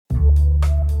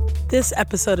This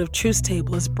episode of Truth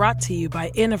Table is brought to you by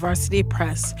InterVarsity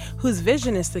Press, whose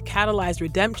vision is to catalyze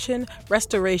redemption,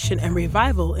 restoration, and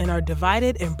revival in our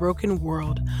divided and broken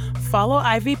world. Follow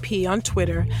IVP on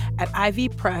Twitter at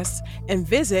IVPress and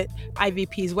visit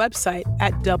IVP's website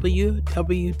at www.ivpress.com.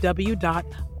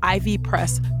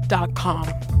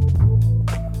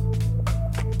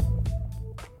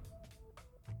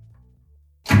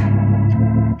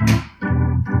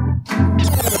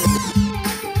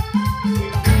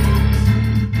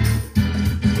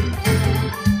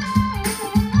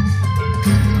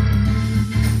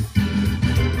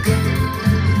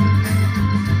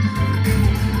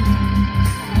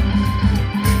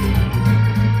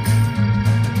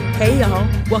 Hey y'all,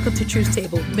 welcome to Truth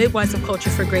Table, Midwives of Culture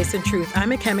for Grace and Truth.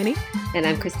 I'm Ekemini. And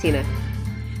I'm Christina.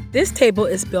 This table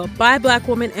is built by Black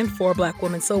women and for Black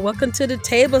women. So welcome to the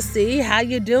table, C. How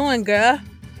you doing, girl?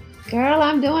 Girl,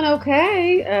 I'm doing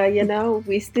okay.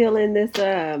 We still in this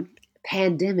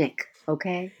pandemic,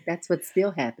 okay? That's what's still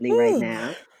happening right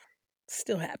now.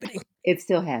 Still happening. It's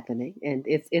still happening, and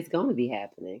it's going to be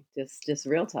happening. Just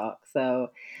real talk.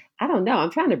 So I don't know. I'm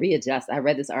trying to readjust. I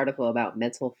read this article about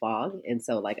mental fog, and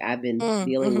so I've been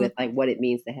dealing with what it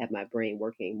means to have my brain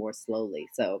working more slowly.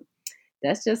 So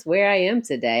that's just where I am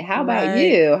today. How about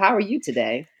you? How are you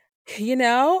today?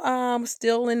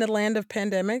 Still in the land of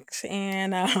pandemics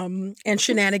and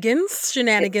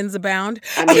shenanigans abound.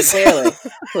 I mean,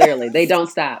 clearly they don't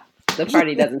stop. The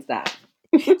party doesn't stop.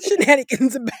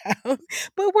 Shenanigans abound,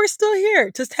 but we're still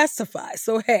here to testify.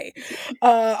 So hey,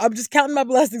 I'm just counting my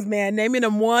blessings, man, naming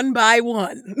them one by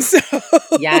one. So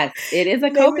yes, it is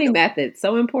a coping method.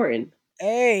 So important.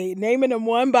 Hey, naming them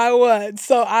one by one.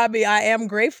 So I am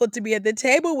grateful to be at the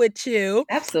table with you.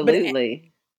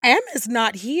 Absolutely. But Em is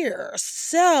not here.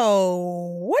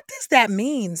 So what does that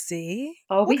mean, C?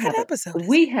 Oh, what kind of episode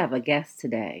we have a guest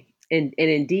today. And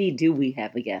indeed, do we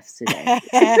have a guest today?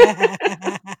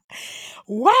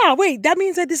 Wow, wait, that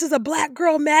means that this is a Black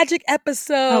Girl Magic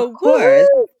episode. Of course.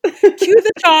 Cue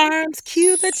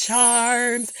the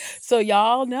charms. So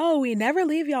y'all know we never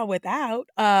leave y'all without.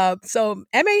 So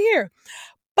Emma here.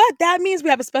 But that means we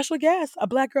have a special guest, a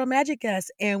Black Girl Magic guest,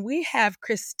 and we have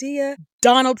Christia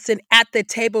Donaldson at the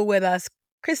table with us.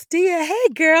 Christia, hey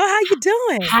girl, how you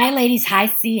doing? Hi ladies, hi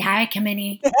C, hi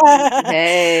Ekemini.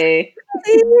 Hey.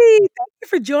 Thank you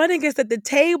for joining us at the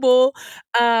table.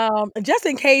 Just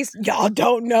in case y'all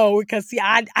don't know, because see,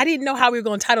 I didn't know how we were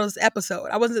going to title this episode.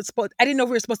 I didn't know if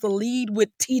we were supposed to lead with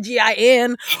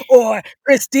TGIN or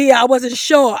Christia. I wasn't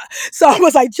sure. So I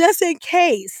was like, just in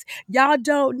case y'all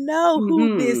don't know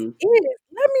who this is,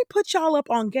 let me put y'all up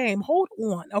on game. Hold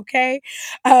on, okay?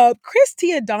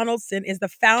 Christia Donaldson is the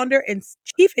founder and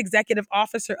chief executive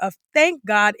officer of Thank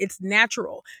God It's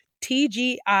Natural,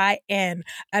 TGIN,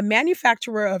 a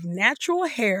manufacturer of natural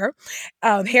hair,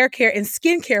 hair care, and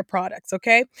skincare products,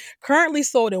 okay? Currently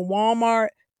sold in Walmart,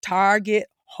 Target,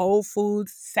 Whole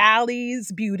Foods,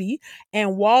 Sally's Beauty,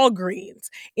 and Walgreens.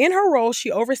 In her role,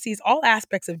 she oversees all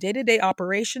aspects of day-to-day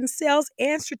operations, sales,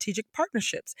 and strategic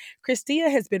partnerships.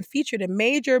 Christia has been featured in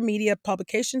major media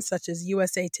publications such as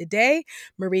USA Today,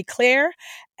 Marie Claire,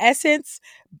 Essence,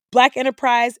 Black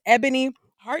Enterprise, Ebony,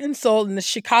 Heart and Soul, and the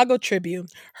Chicago Tribune.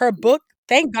 Her book,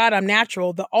 Thank God I'm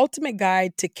Natural, The Ultimate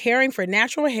Guide to Caring for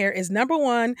Natural Hair, is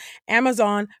 #1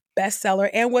 Amazon bestseller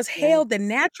and was hailed the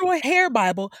Natural Hair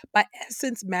Bible by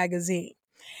Essence Magazine.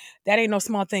 That ain't no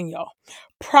small thing, y'all.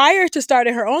 Prior to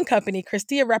starting her own company,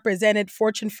 Christia represented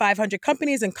Fortune 500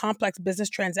 companies in complex business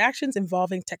transactions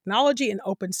involving technology and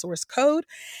open source code.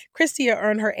 Christia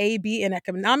earned her AB in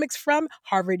economics from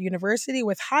Harvard University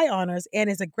with high honors and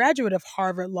is a graduate of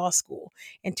Harvard Law School.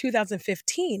 In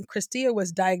 2015, Christia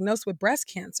was diagnosed with breast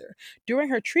cancer. During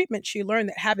her treatment, she learned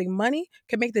that having money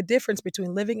could make the difference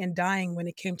between living and dying when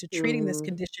it came to treating this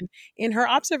condition. In her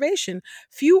observation,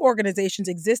 few organizations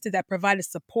existed that provided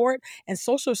support and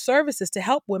social services to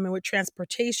help women with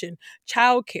transportation,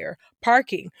 childcare,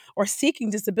 parking, or seeking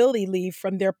disability leave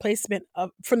from their place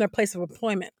of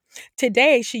employment.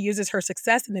 Today, she uses her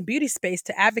success in the beauty space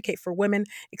to advocate for women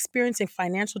experiencing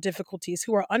financial difficulties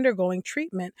who are undergoing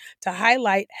treatment, to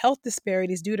highlight health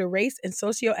disparities due to race and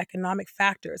socioeconomic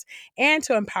factors, and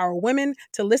to empower women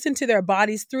to listen to their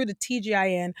bodies through the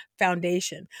TGIN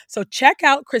Foundation. So check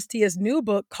out Christia's new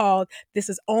book called This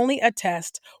Is Only a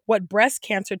Test: What Breast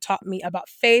Cancer Taught Me About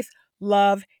Faith,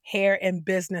 Love, Hair, and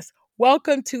Business.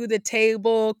 Welcome to the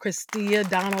table, Christia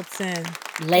Donaldson.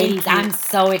 Ladies, I'm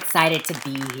so excited to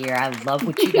be here. I love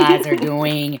what you guys are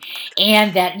doing,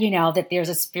 and that, that there's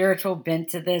a spiritual bent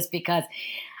to this, because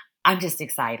I'm just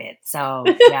excited. So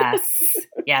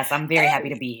yes, I'm very happy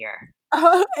to be here.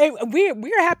 And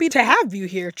we're happy to have you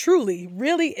here. Truly,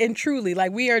 really, and truly.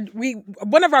 Like we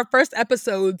one of our first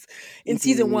episodes in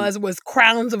season Mhm. one was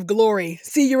Crowns of Glory.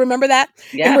 See, you remember that?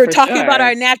 And Yeah, we were for talking about sure.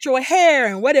 our natural hair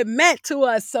and what it meant to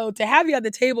us. So to have you at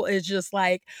the table is just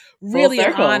like Full really an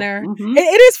circle. honor. Mhm.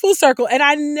 It is full circle. And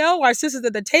I know our sisters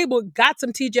at the table got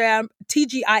some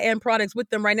TGIM products with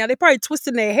them right now. They probably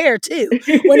twisting their hair too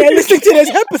when they listen to this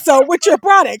episode with your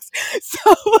products.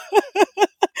 So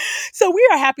so we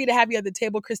are happy to have you at the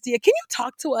table, Christia. Can you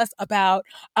talk to us about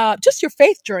just your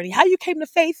faith journey, how you came to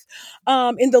faith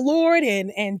in the Lord,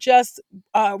 and just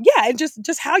yeah, and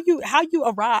just how you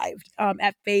arrived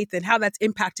at faith and how that's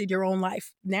impacted your own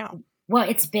life now? Well,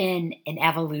 it's been an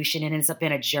evolution and it's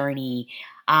been a journey,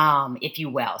 if you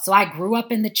will. So I grew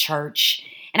up in the church,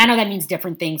 and I know that means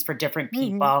different things for different Hmm.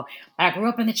 people, but I grew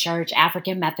up in the church,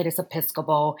 African Methodist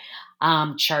Episcopal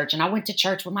church, and I went to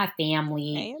church with my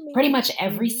family pretty Amen. much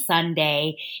every Hmm.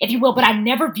 Sunday, if you will, but I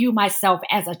never viewed myself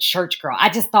as a church girl. I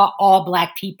just thought all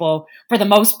Black people, for the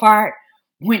most part,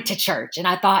 went to church. And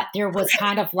I thought there was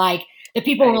kind of like, the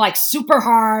people were Right. like super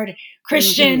hard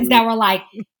Christians Mhm. that were like,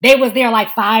 they was there like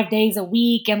 5 days a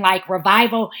week and like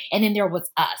revival. And then there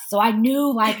was us. So I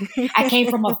knew like I came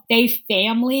from a faith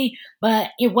family,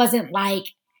 but it wasn't like,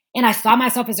 and I saw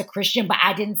myself as a Christian, but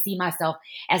I didn't see myself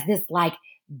as this like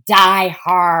die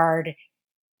hard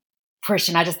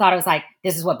Christian. I just thought it was like,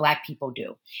 this is what Black people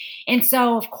do. And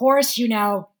so, of course,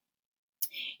 I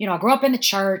grew up in the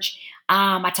church.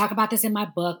 I talk about this in my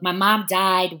book. My mom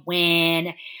died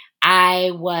when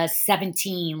I was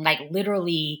 17, like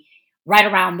literally right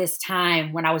around this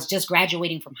time when I was just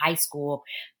graduating from high school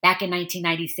back in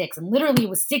 1996. And literally it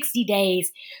was 60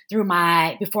 days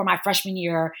before my freshman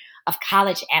year of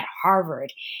college at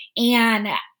Harvard. And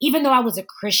even though I was a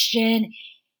Christian,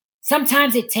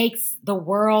 sometimes it takes the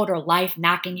world or life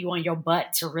knocking you on your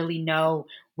butt to really know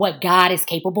what God is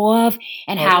capable of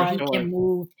and Oh, how for Right. he sure. can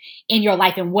move in your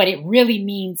life and what it really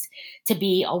means to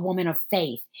be a woman of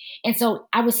faith. And so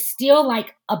I was still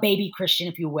like a baby Christian,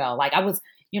 if you will. Like I was,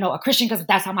 a Christian because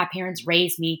that's how my parents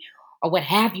raised me or what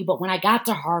have you. But when I got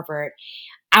to Harvard,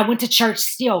 I went to church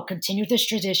still, continued this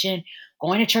tradition,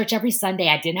 going to church every Sunday.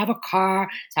 I didn't have a car,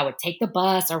 so I would take the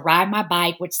bus or ride my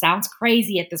bike, which sounds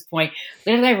crazy at this point.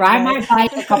 Literally ride Right. my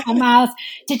bike a couple miles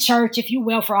to church, if you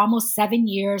will, for almost 7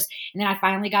 years. And then I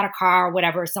finally got a car or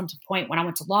whatever at some point when I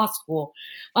went to law school.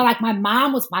 But like my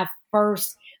mom was my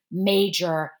first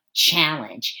major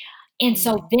challenge. And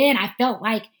so Mm. then I felt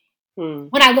like Hmm.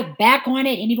 when I look back on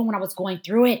it, and even when I was going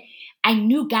through it, I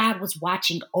knew God was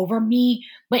watching over me,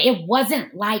 but it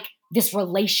wasn't like this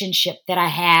relationship that I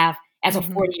have as a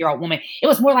Mhm. 40-year-old woman. It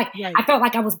was more like Right. I felt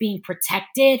like I was being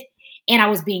protected and I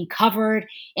was being covered,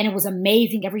 and it was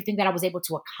amazing everything that I was able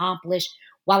to accomplish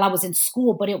while I was in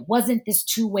school, but it wasn't this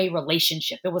two-way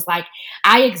relationship. It was like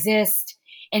I exist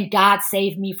and God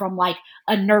saved me from like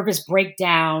a nervous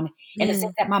breakdown in the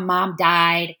sense Mm. that my mom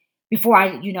died before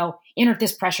I, entered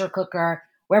this pressure cooker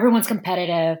where everyone's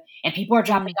competitive and people are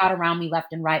dropping Mm. out around me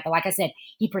left and right. But like I said,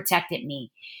 he protected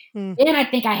me. Mm. Then I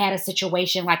think I had a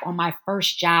situation like on my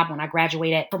first job when I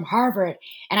graduated from Harvard.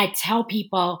 And I tell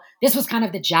people this was kind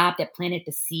of the job that planted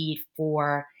the seed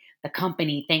for the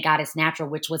company, Thank God It's Natural,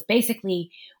 which was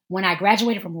basically when I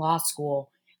graduated from law school,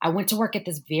 I went to work at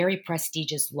this very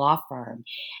prestigious law firm.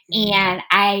 Mm. And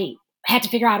I had to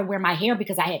figure out how to wear my hair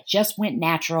because I had just went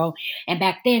natural. And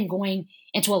back then, going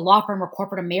into a law firm or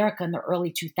corporate America in the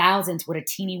early 2000s with a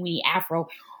teeny weeny afro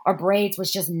or braids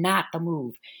was just not the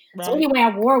move. So Right. anyway,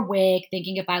 I wore a wig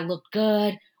thinking if I looked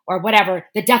good or whatever,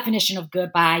 the definition of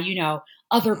good by,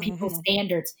 other people's Mhm.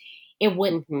 standards, it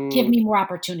would give Mhm. me more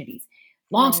opportunities.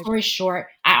 Long Right. story short,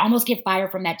 I almost get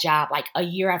fired from that job like a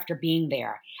year after being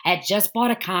there. I had just bought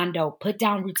a condo, put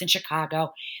down roots in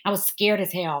Chicago. I was scared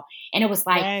as hell. And it was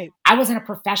like, Right. I was in a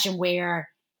profession where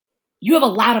you have a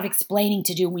lot of explaining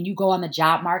to do when you go on the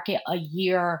job market a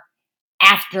year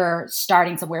after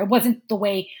starting somewhere. It wasn't the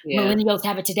way Yeah. millennials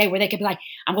have it today where they could be like,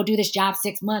 I'm going to do this job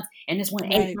 6 months and this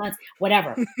one 8 Right. months,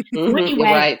 whatever. So Mhm.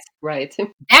 anyway, Right. Right.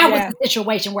 that was Yeah. the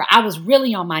situation where I was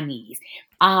really on my knees,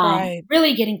 Right.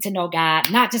 really getting to know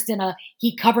God, not just in a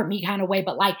he covered me kind of way,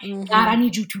 but like, God, I Mhm.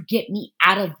 need you to get me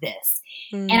out of this.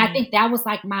 And I Mm. think that was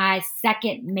like my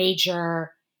second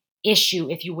major issue,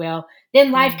 if you will.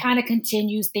 Then life Mm. kind of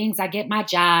continues, things, I get my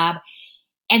job.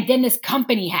 And then this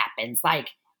company happens. Like,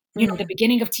 the Mm.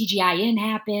 beginning of TGIN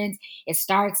happens. It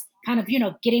starts kind of,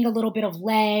 getting a little bit of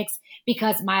legs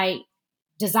because my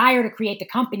desire to create the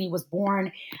company was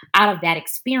born out of that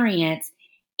experience.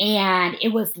 And it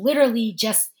was literally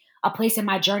just a place in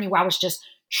my journey where I was just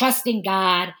trusting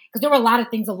God because there were a lot of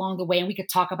things along the way, and we could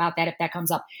talk about that if that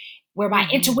comes up. where my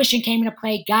intuition came into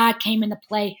play, God came into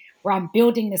play, where I'm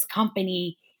building this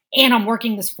company and I'm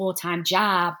working this full-time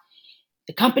job.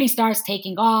 The company starts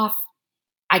taking off.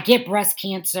 I get breast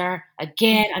cancer.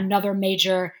 Again, another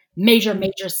major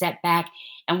setback.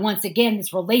 And once again,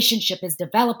 this relationship is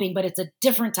developing, but it's a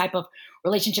different type of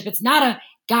relationship. It's not a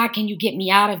God, can you get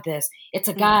me out of this? It's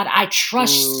a God, I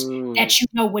trust that you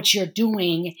know what you're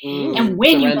doing. And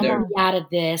when you get me out of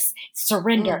this,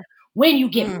 surrender. When you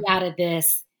get me out of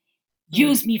this,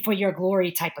 use me for your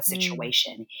glory type of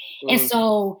situation. And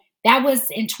so that was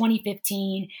in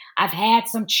 2015. I've had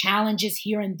some challenges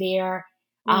here and there,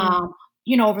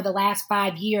 over the last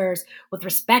 5 years with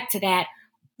respect to that.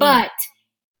 But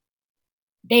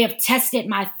they have tested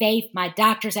my faith. My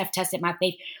doctors have tested my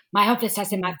faith. My health has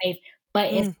tested my faith.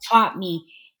 But it's taught me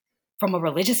from a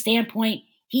religious standpoint,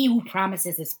 he who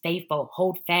promises is faithful.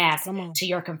 Hold fast to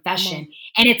your confession.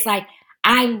 And it's like,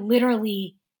 I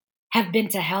literally have been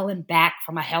to hell and back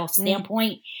from a health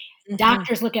standpoint.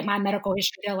 Doctors look at my medical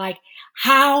history. They're like,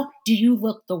 how do you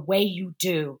look the way you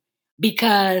do?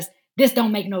 Because this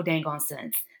don't make no dang on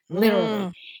sense. Literally.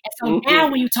 And so now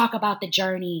when you talk about the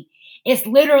journey, it's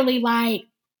literally like,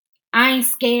 I ain't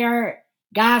scared.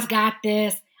 God's got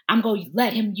this. I'm going to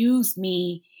let him use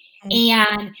me.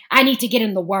 And I need to get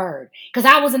in the word. Because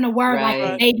I was in the word like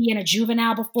a baby and a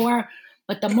juvenile before.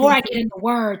 But the more I get in the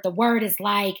word is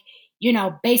like,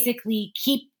 basically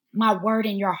keep my word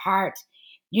in your heart.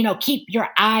 Keep your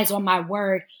eyes on my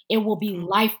word. It will be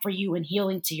life for you and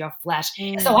healing to your flesh.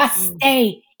 And so I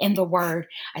stay in the word.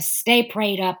 I stay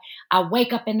prayed up. I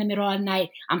wake up in the middle of the night.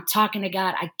 I'm talking to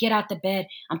God. I get out the bed.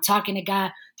 I'm talking to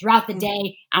God throughout the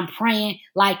day. I'm praying.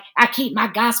 Like I keep my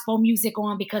gospel music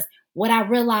on because what I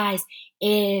realize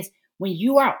is when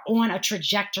you are on a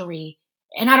trajectory,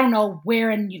 and I don't know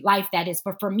where in life that is,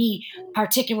 but for me,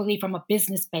 particularly from a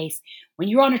business base, when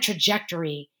you're on a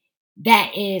trajectory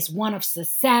that is one of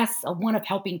success, or one of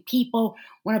helping people,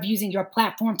 one of using your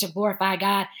platform to glorify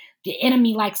God, the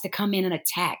enemy likes to come in and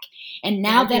attack. And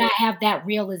now that I have that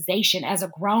realization as a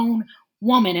grown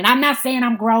woman, and I'm not saying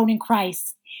I'm grown in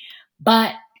Christ,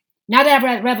 but now that I have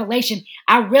that revelation,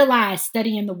 I realize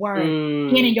studying the word,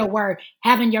 being in your word,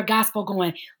 having your gospel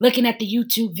going, looking at the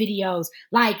YouTube videos,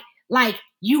 like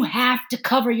you have to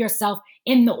cover yourself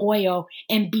in the oil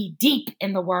and be deep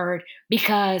in the word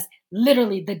because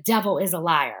literally the devil is a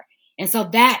liar. And so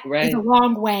that is a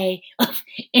long way of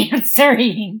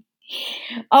answering.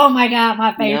 Oh my God,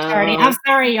 my faith journey. I'm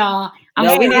sorry, y'all.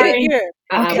 We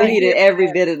needed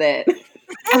every bit of that.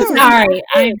 I'm sorry.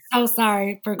 I'm so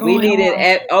sorry for going. We needed.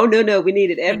 We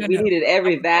needed every. We needed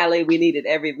every valley. We needed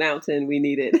every mountain. We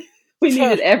needed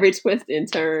every twist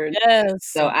and turn. Yes.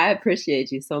 So I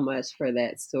appreciate you so much for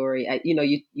that story.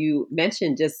 You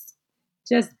mentioned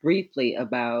just briefly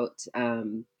about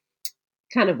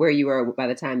kind of where you were by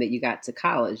the time that you got to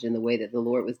college and the way that the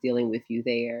Lord was dealing with you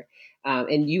there.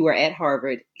 And you were at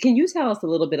Harvard. Can you tell us a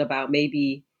little bit about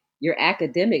maybe your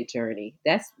academic journey?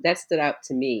 That stood out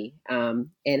to me,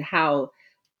 and how,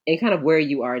 and kind of where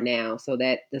you are now. So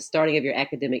that the starting of your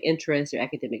academic interest, your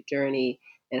academic journey,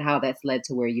 and how that's led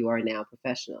to where you are now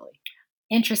professionally.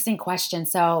 Interesting question.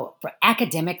 So for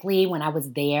academically, when I was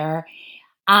there,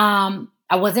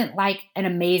 I wasn't like an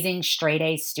amazing straight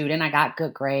A student. I got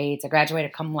good grades. I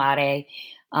graduated cum laude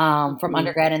from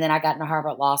undergrad, and then I got into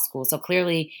Harvard Law School. So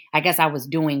clearly, I guess I was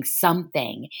doing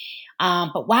something.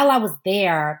 But while I was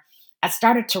there, I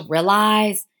started to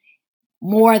realize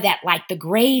more that like the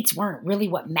grades weren't really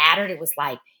what mattered. It was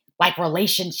like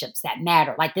relationships that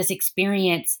mattered. Like this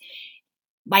experience,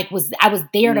 I was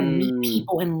there to meet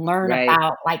people and learn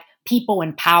about like people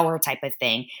and power type of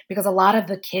thing. Because a lot of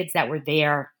the kids that were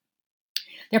there,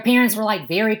 their parents were like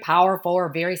very powerful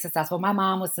or very successful. My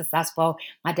mom was successful.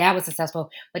 My dad was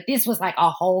successful. But this was like a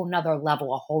whole nother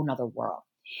level, a whole nother world.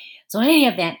 So in any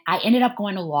event, I ended up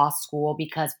going to law school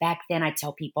because back then I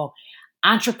tell people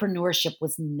entrepreneurship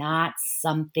was not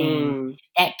something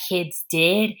that kids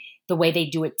did the way they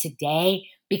do it today,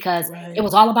 because it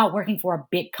was all about working for a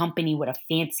big company with a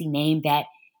fancy name that,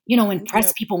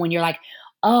 impressed people when you're like,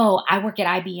 oh, I work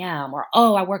at IBM, or,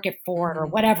 oh, I work at Ford, or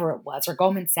whatever it was, or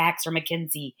Goldman Sachs or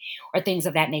McKinsey, or things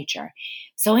of that nature.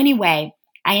 So anyway,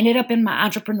 I ended up in my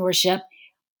entrepreneurship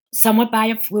somewhat by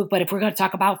a fluke. But if we're going to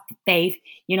talk about faith,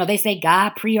 they say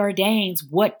God preordains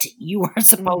what you are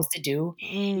supposed to do.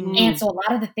 And so a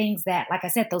lot of the things that, like I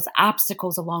said, those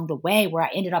obstacles along the way where I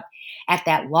ended up at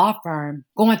that law firm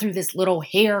going through this little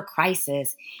hair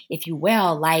crisis, if you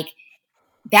will, like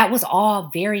that was all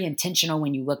very intentional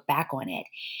when you look back on it.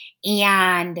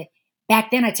 And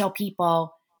back then I tell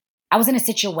people, I was in a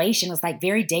situation, it was like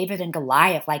very David and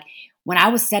Goliath. Like when I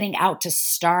was setting out to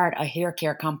start a hair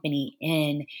care company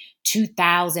in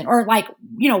 2000, or like,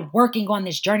 working on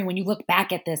this journey, when you look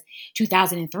back at this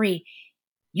 2003,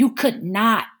 you could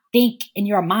not think in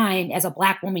your mind as a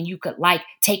Black woman, you could like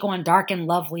take on Dark and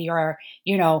Lovely or,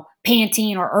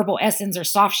 Pantene or Herbal Essence or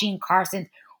Soft Sheen Carson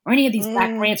or any of these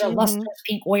Black brands or Lustrous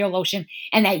Pink Oil Lotion,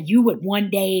 and that you would one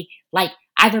day like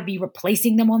either be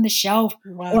replacing them on the shelf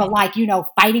or like,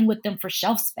 fighting with them for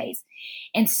shelf space.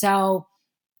 And so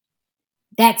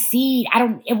that seed,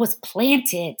 it was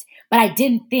planted, but I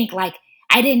didn't think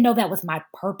I didn't know that was my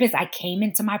purpose. I came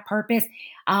into my purpose.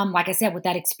 Like I said, with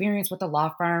that experience with the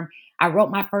law firm, I wrote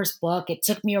my first book. It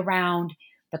took me around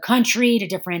the country to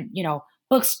different,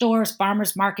 bookstores,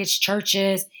 farmers markets,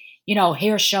 churches,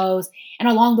 hair shows. And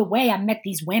along the way, I met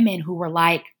these women who were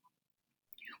like,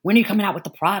 when are you coming out with the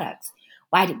products?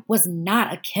 Well, I was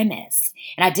not a chemist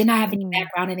and I did not have any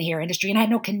background in the hair industry and I had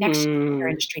no connection to the hair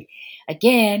industry.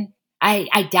 Again,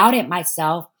 I doubted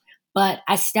myself, but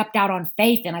I stepped out on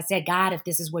faith and I said, God, if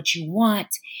this is what you want,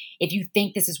 if you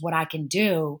think this is what I can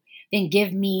do, then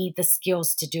give me the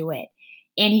skills to do it.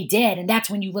 And he did. And that's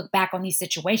when you look back on these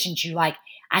situations, you're like,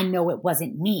 I know it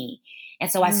wasn't me.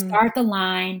 And so I start the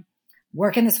line,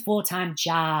 working this full-time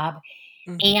job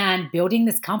and building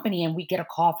this company. And we get a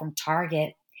call from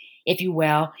Target, if you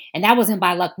will. And that wasn't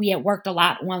by luck. We had worked a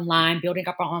lot online, building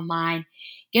up our online,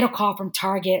 get a call from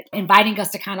Target, inviting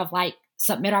us to kind of like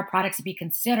submit our products to be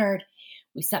considered.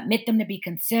 We submit them to be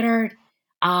considered.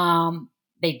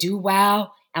 They do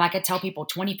well. And like I tell people,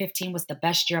 2015 was the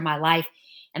best year of my life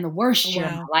and the worst year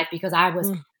of my life because I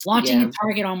was launching in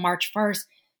Target on March 1st,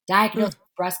 diagnosed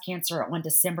with breast cancer on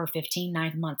December 15,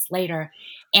 9 months later.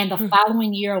 And the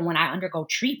following year when I undergo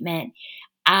treatment,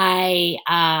 I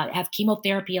have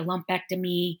chemotherapy, a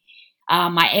lumpectomy.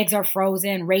 My eggs are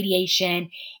frozen,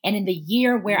 radiation. And in the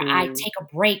year where I take a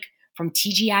break from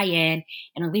TGIN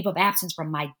and a leave of absence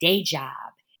from my day job,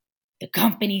 the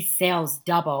company's sales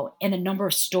double and the number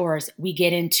of stores we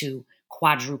get into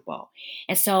quadruple.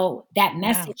 And so that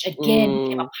message again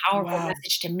became a powerful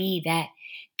message to me that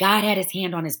God had his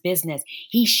hand on his business.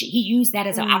 He used that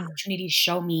as an opportunity to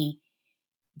show me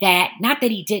that not that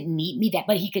he didn't need me,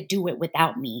 but he could do it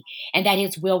without me and that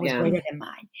his will was greater than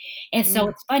mine. And so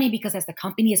it's funny because as the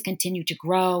company has continued to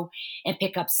grow and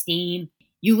pick up steam,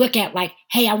 you look at like,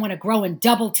 hey, I want to grow and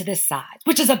double to this size,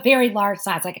 which is a very large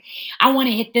size. Like I want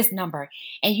to hit this number.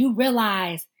 And you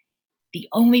realize the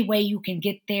only way you can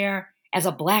get there as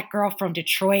a Black girl from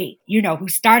Detroit, who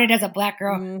started as a Black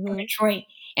girl from Detroit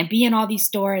and be in all these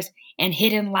stores and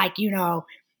hitting like,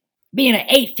 being an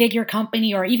 8-figure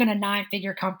company or even a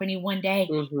 9-figure company one day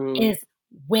is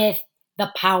with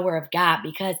the power of God,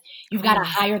 because you've got to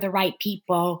hire the right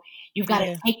people. You've got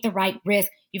to take the right risk.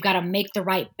 You've got to make the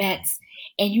right bets.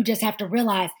 And you just have to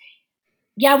realize,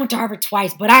 I went to Harvard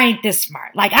twice, but I ain't this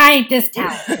smart. Like I ain't this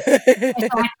talented. And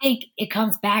so I think it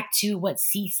comes back to what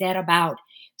C said about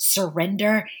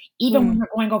surrender. Even when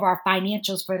we're going over our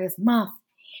financials for this month,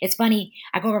 it's funny,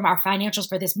 I go over our financials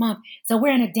for this month. So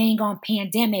we're in a dang on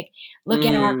pandemic. Look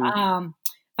at our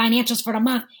financials for the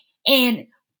month. And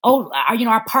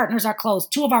our partners are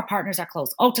closed. 2 of our partners are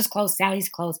closed. Ulta's closed, Sally's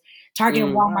closed. Target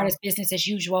and Walmart is business as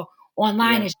usual.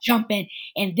 Online is jumping.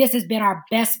 And this has been our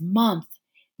best month,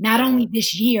 not only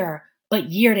this year, but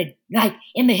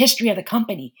in the history of the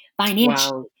company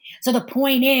financially. Wow. So the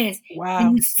point is,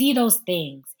 when you see those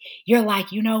things, you're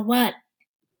like, you know what?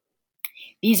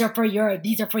 These are for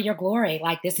your glory.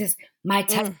 Like this is my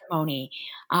testimony,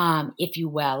 if you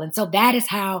will. And so that is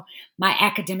how my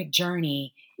academic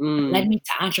journey led me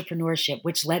to entrepreneurship,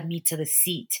 which led me to the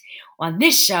seat on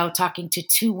this show, talking to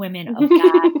 2 women of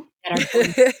God that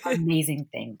are doing amazing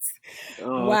things.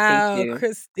 Oh, Wow, thank you.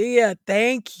 Christia,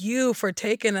 thank you for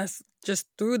taking us just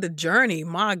through the journey.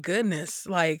 My goodness,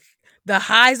 like the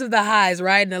highs of the highs,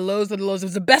 right? And the lows of the lows. It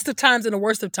was the best of times and the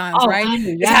worst of times, right?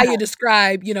 Honey, It's how you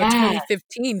describe,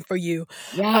 2015 for you.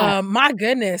 My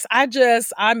goodness.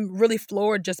 I'm really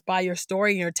floored just by your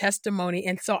story and your testimony.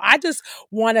 And so I just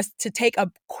want us to take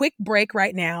a quick break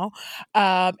right now.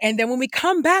 And then when we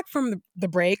come back from the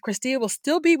break, Christia will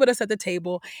still be with us at the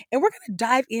table and we're going to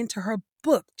dive into her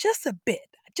book just a bit.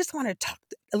 I just want to talk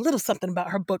a little something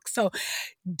about her book. So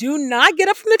do not get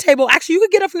up from the table. Actually, you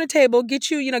could get up from the table, get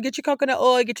your coconut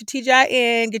oil, get your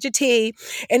TGIN, get your tea,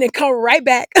 and then come right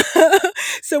back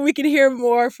so we can hear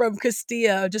more from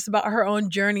Christia just about her own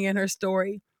journey and her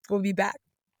story. We'll be back.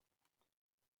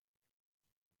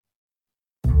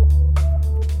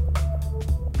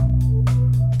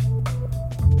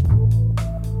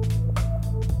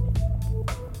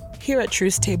 here at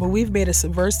Truth Table, we've made a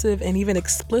subversive and even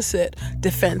explicit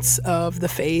defense of the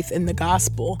faith and the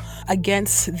gospel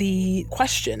against the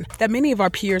question that many of our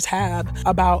peers have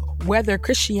about whether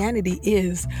Christianity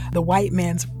is the white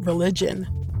man's religion.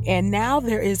 And now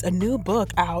there is a new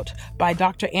book out by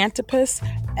Dr. Antipas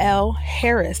L.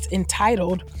 Harris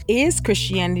entitled, Is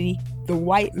Christianity the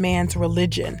White Man's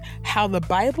Religion? How the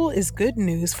Bible is Good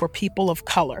News for People of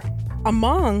Color.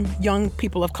 Among young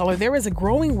people of color, there is a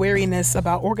growing wariness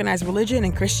about organized religion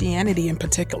and Christianity in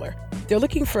particular. They're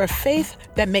looking for a faith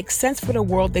that makes sense for the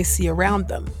world they see around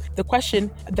them. The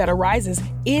question that arises,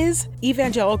 is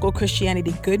evangelical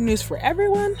Christianity good news for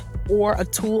everyone or a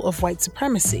tool of white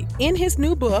supremacy? In his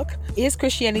new book, Is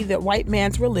Christianity the White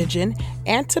Man's Religion?,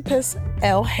 Antipas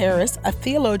L. Harris, a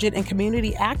theologian and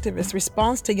community activist,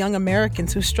 responds to young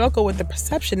Americans who struggle with the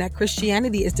perception that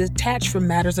Christianity is detached from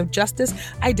matters of justice,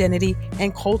 identity,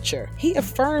 and culture. He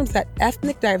affirms that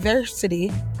ethnic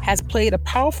diversity has played a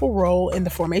powerful role in the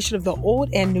formation of the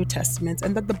Old and New Testaments,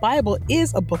 and that the Bible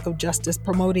is a book of justice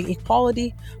promoting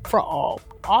equality for all.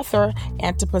 Author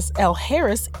Antipas L.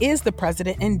 Harris is the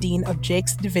president and dean of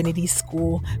Jakes Divinity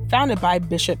School, founded by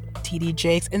Bishop T.D.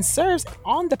 Jakes, and serves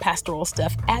on the pastoral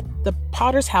staff at the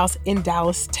Potter's House in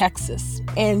Dallas, Texas.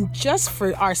 And just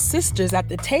for our sisters at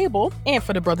the table, and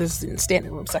for the brothers in the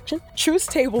standing room section, Truth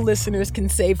Table listeners can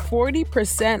save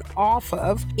 40% off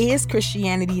of Is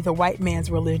Christianity the White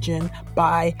Man's Religion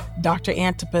by Dr.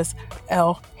 Antipas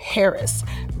L. Harris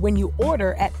when you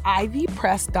order at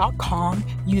ivpress.com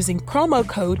using promo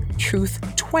code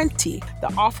TRUTH20.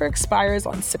 The offer expires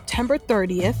on September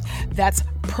 30th. That's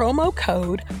promo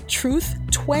code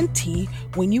TRUTH20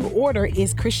 when you order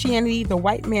Is Christianity the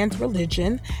White Man's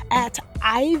Religion at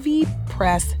ivpress.com.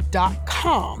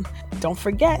 Don't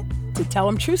forget to tell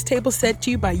them Truth Table sent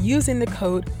to you by using the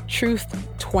code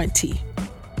TRUTH20.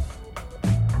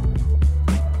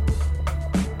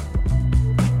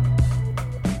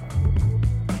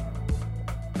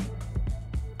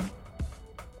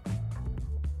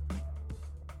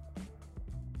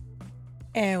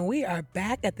 And we are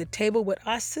back at the table with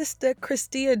our sister,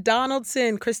 Christia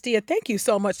Donaldson. Christia, thank you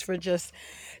so much for just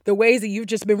the ways that you've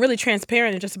just been really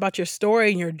transparent and just about your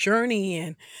story and your journey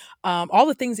and all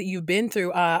the things that you've been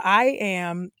through.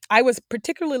 I was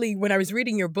particularly, when I was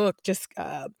reading your book, just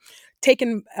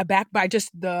taken aback by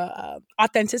just the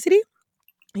authenticity.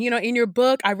 You know, in your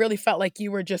book, I really felt like you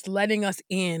were just letting us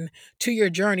in to your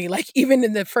journey. Like even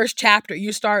in the first chapter,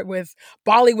 you start with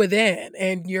Bali Within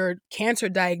and your cancer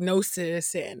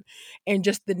diagnosis and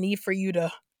just the need for you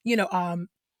to,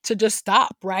 to just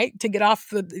stop, right? To get off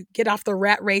the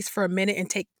rat race for a minute and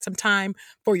take some time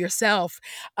for yourself.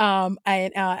 As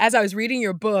I was reading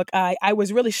your book, I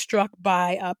was really struck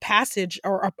by a passage,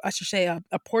 or I should say a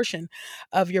portion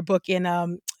of your book in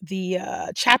the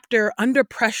chapter Under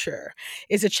Pressure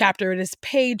is a chapter. It is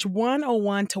page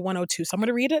 101 to 102. So I'm going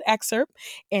to read an excerpt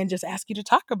and just ask you to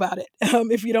talk about it,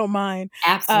 if you don't mind.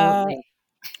 Absolutely.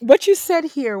 What you said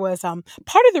here was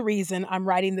part of the reason I'm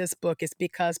writing this book is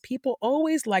because people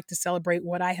always like to celebrate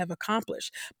what I have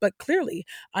accomplished. But clearly,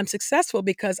 I'm successful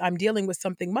because I'm dealing with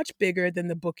something much bigger than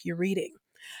the book you're reading.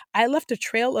 I left a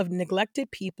trail of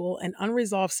neglected people and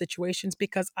unresolved situations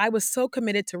because I was so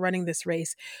committed to running this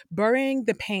race, burying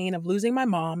the pain of losing my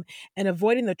mom and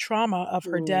avoiding the trauma of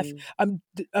her death,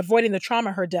 avoiding the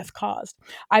trauma her death caused.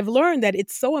 I've learned that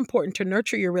it's so important to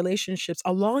nurture your relationships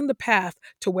along the path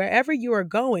to wherever you are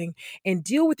going and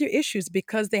deal with your issues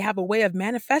because they have a way of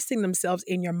manifesting themselves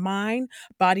in your mind,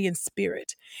 body, and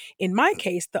spirit. In my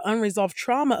case, the unresolved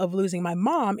trauma of losing my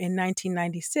mom in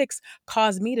 1996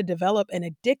 caused me to develop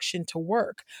an addiction to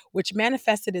work, which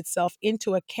manifested itself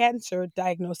into a cancer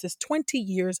diagnosis 20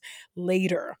 years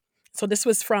later. So this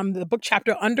was from the book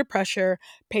chapter Under Pressure,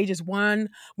 pages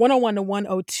 101 to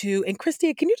 102. And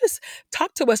Christia, can you just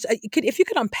talk to us, if you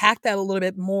could unpack that a little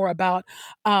bit more about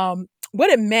what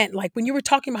it meant, like when you were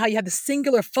talking about how you had the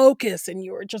singular focus and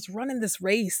you were just running this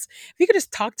race. If you could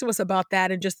just talk to us about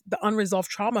that and just the unresolved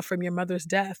trauma from your mother's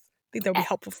death. I think that would be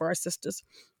helpful for our sisters.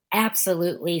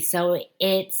 Absolutely. So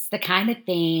it's the kind of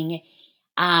thing,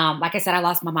 like I said, I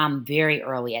lost my mom very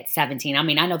early at 17. I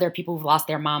mean, I know there are people who've lost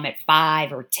their mom at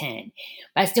 5 or 10,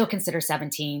 but I still consider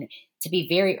 17 to be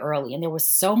very early. And there was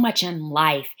so much in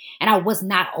life, and I was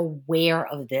not aware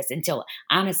of this until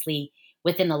honestly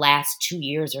within the last 2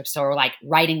 years or so, or like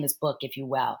writing this book, if you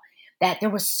will, that there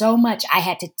was so much I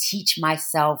had to teach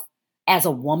myself as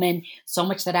a woman, so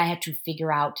much that I had to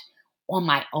figure out on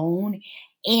my own.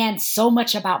 And so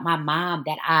much about my mom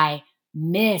that I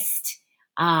missed,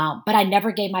 but I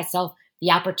never gave myself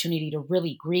the opportunity to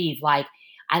really grieve. Like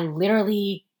my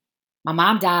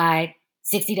mom died,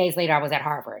 60 days later, I was at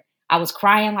Harvard. I was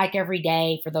crying like every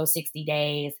day for those 60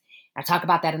 days. I talk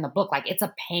about that in the book. Like, it's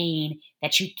a pain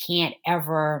that you can't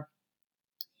ever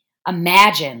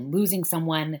imagine, losing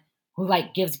someone who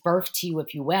like gives birth to you,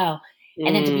 if you will,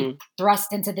 and then to be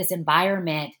thrust into this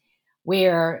environment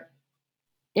where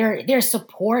there's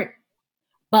support,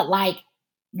 but like,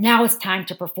 now it's time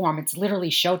to perform. It's literally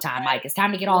showtime. Like, it's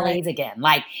time to get all A's again.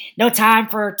 Like, no time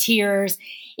for tears,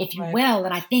 if you will.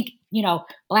 And I think, you know,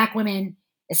 Black women,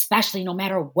 especially, no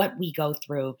matter what we go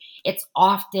through, it's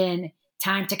often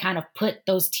time to kind of put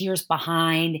those tears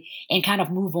behind and kind of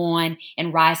move on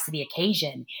and rise to the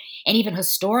occasion. And even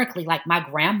historically, like my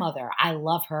grandmother, I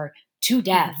love her to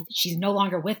death. She's no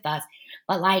longer with us.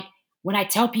 But like, when I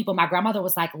tell people, my grandmother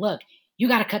was like, look, you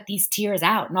got to cut these tears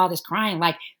out and all this crying.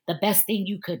 Like, the best thing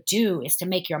you could do is to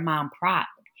make your mom proud.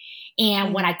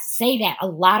 And when I say that, a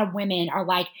lot of women are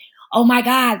like, oh my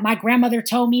God, my grandmother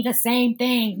told me the same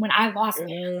thing when I lost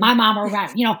my mom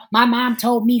around. You know, my mom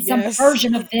told me some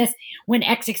version of this when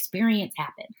X experience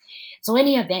happened. So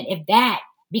any event, if that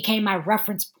became my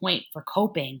reference point for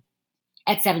coping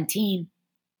at 17,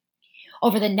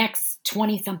 over the next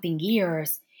 20 something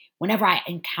years, whenever I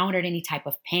encountered any type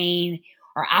of pain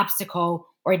or obstacle,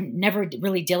 or never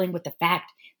really dealing with the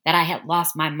fact that I had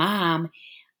lost my mom,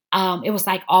 it was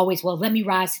like always, well, let me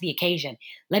rise to the occasion.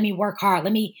 Let me work hard.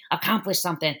 Let me accomplish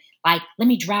something. Like, let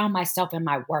me drown myself in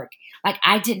my work. Like,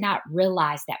 I did not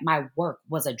realize that my work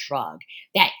was a drug,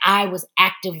 that I was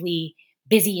actively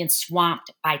busy and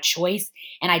swamped by choice.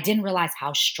 And I didn't realize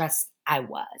how stressed I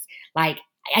was. Like,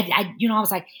 I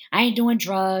was like, I ain't doing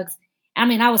drugs. I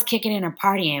mean, I was kicking in and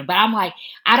partying, but I'm like,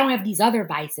 I don't have these other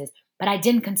vices, but I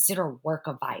didn't consider work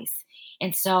a vice.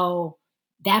 And so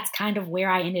that's kind of where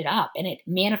I ended up. And it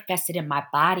manifested in my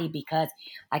body because,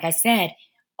 like I said,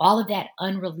 all of that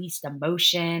unreleased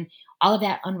emotion, all of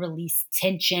that unreleased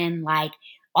tension, like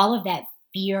all of that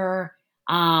fear.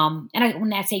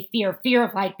 When I say fear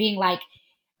of like being like,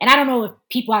 and I don't know if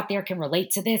people out there can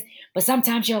relate to this, but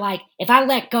sometimes you're like, if I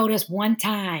let go this one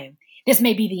time, this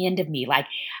may be the end of me. Like,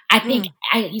 I think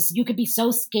you could be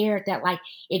so scared that like,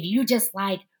 if you just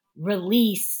like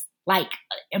release like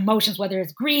emotions, whether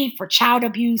it's grief or child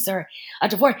abuse or a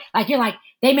divorce, like you're like,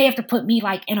 they may have to put me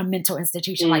like in a mental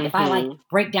institution. Like if I like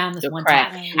break down this one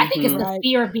time, I think it's the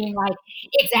fear of being like,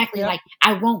 exactly, like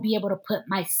I won't be able to put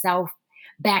myself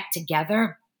back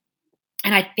together.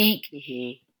 And I think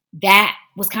that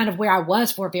was kind of where I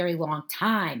was for a very long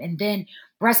time. And then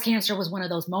breast cancer was one of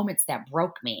those moments that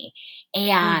broke me,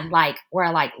 and like where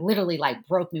I like literally like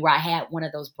broke me, where I had one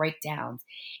of those breakdowns.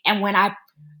 And when I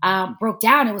broke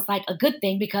down, it was like a good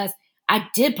thing because I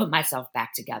did put myself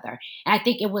back together. And I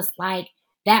think it was like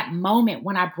that moment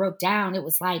when I broke down, it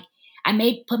was like I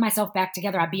may put myself back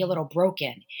together. I'd be a little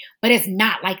broken, but it's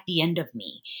not like the end of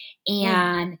me.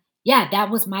 And yeah, that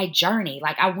was my journey.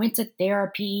 Like I went to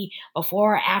therapy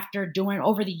before, after, doing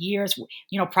over the years,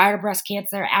 you know, prior to breast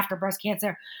cancer, after breast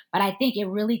cancer. But I think it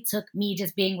really took me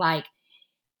just being like,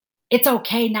 it's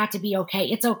okay not to be okay.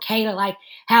 It's okay to like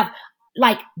have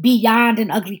like beyond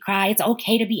an ugly cry. It's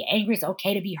okay to be angry. It's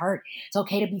okay to be hurt. It's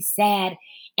okay to be sad.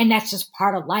 And that's just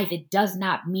part of life. It does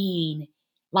not mean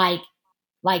like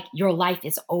your life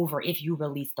is over if you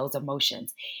release those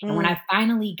emotions. And when I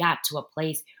finally got to a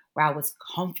place where I was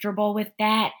comfortable with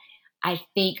that, I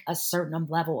think a certain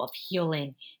level of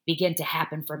healing began to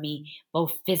happen for me,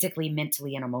 both physically,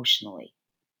 mentally, and emotionally.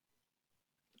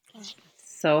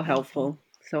 So helpful.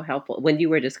 So helpful. When you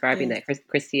were describing that,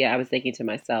 Christia, I was thinking to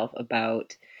myself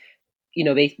about, you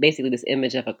know, basically this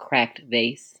image of a cracked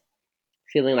vase,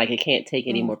 feeling like it can't take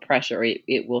any more pressure, or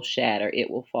it will shatter, it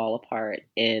will fall apart,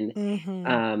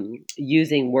 and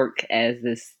using work as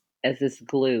this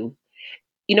glue.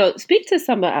 You know, speak to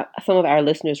some of our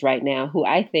listeners right now who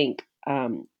I think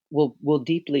will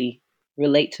deeply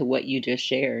relate to what you just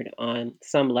shared on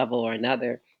some level or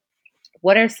another.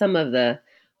 What are some of the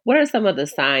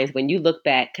signs when you look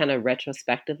back kind of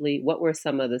retrospectively? What were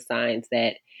some of the signs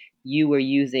that you were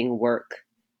using work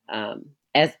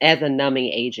as a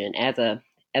numbing agent, as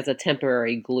a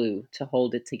temporary glue to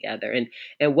hold it together,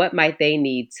 and what might they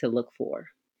need to look for?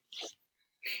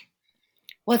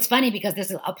 Well, it's funny because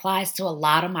this applies to a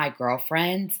lot of my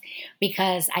girlfriends,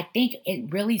 because I think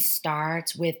it really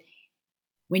starts with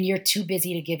when you're too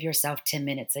busy to give yourself 10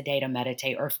 minutes a day to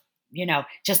meditate, or, you know,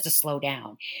 just to slow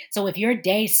down. So if your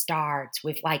day starts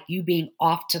with like you being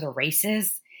off to the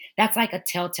races, that's like a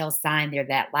telltale sign there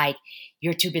that like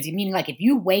you're too busy. Meaning like if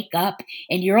you wake up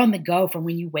and you're on the go from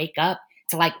when you wake up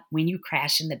to like when you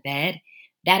crash in the bed,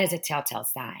 that is a telltale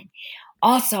sign.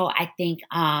 Also, I think,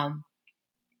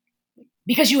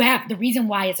 because the reason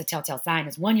why it's a telltale sign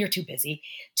is, one, you're too busy.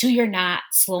 Two, you're not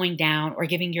slowing down or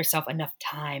giving yourself enough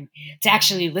time to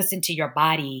actually listen to your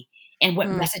body and what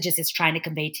messages it's trying to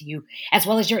convey to you, as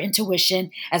well as your intuition,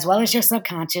 as well as your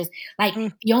subconscious. Like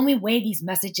the only way these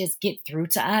messages get through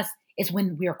to us is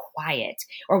when we're quiet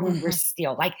or when we're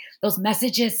still. Like those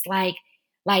messages, like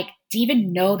to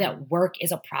even know that work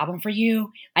is a problem for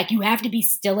you, like you have to be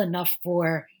still enough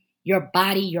for your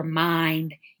body, your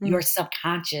mind, your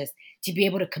subconscious to be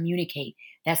able to communicate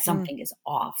that something is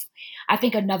off. I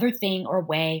think another thing or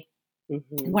way,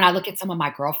 when I look at some of my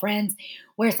girlfriends,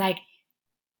 where it's like,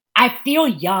 I feel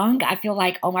young. I feel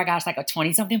like, oh my gosh, like a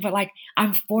 20 something, but like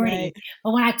I'm 40. Right.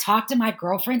 But when I talk to my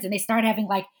girlfriends and they start having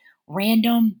like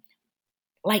random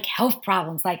like health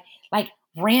problems, like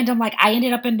random, like I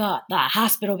ended up in the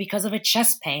hospital because of a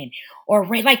chest pain, or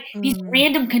like these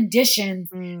random conditions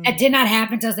that did not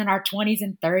happen to us in our 20s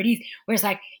and 30s, where it's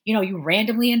like, you know, you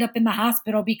randomly end up in the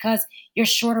hospital because you're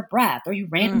short of breath, or you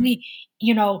randomly,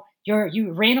 you know,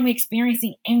 you randomly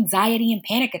experiencing anxiety and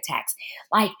panic attacks.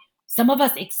 Like some of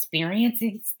us experience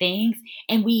these things,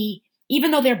 and we,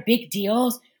 even though they're big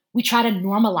deals, we try to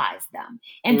normalize them,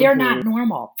 and they're not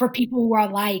normal for people who are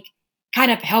like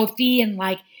kind of healthy and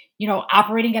like, you know,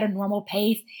 operating at a normal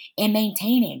pace and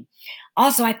maintaining.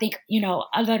 Also, I think, you know,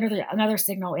 another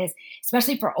signal is,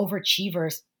 especially for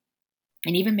overachievers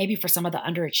and even maybe for some of the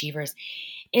underachievers,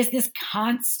 is this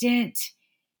constant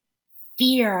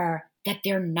fear that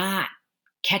they're not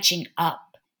catching up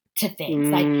to things.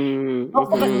 Like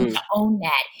most of us need to own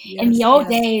that. Yes, in the old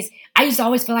days, I used to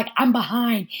always feel like I'm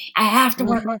behind. I have to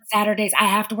work on Saturdays. I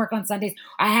have to work on Sundays.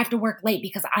 I have to work late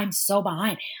because I'm so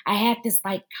behind. I had this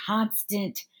like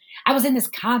I was in this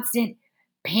constant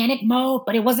panic mode,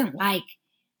 but it wasn't like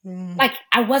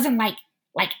I wasn't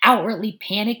like outwardly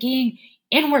panicking.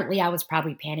 Inwardly, I was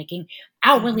probably panicking.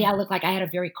 Outwardly, I looked like I had a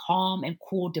very calm and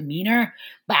cool demeanor,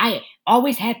 but I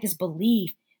always had this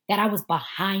belief that I was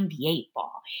behind the 8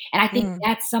 ball. And I think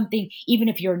that's something, even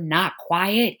if you're not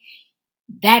quiet,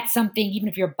 that's something, even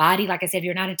if your body, like I said, if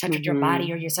you're not in touch with your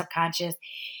body or your subconscious,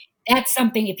 that's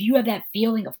something, if you have that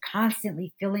feeling of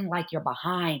constantly feeling like you're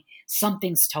behind,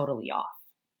 something's totally off.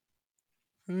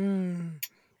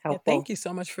 Yeah, thank you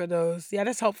so much for those. Yeah,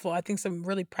 that's helpful. I think some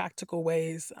really practical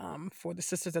ways for the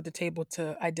sisters at the table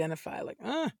to identify, like,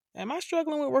 am I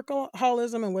struggling with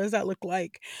workaholism, and what does that look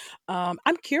like? I'm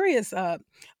curious,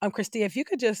 Christy, if you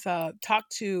could just talk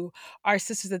to our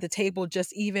sisters at the table,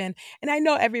 just even, and I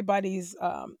know everybody's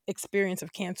experience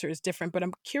of cancer is different, but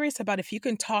I'm curious about if you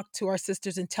can talk to our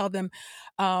sisters and tell them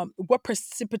what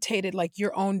precipitated like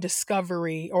your own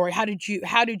discovery, or how did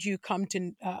you come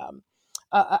to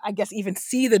I guess even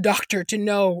see the doctor to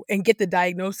know and get the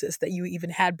diagnosis that you even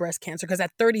had breast cancer? Because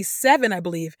at 37, I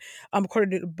believe,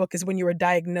 according to the book, is when you were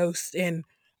diagnosed. And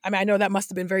I mean, I know that must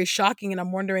have been very shocking. And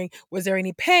I'm wondering, was there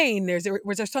any pain?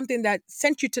 Was there something that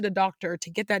sent you to the doctor to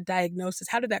get that diagnosis?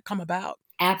 How did that come about?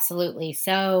 Absolutely.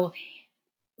 So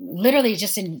literally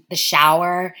just in the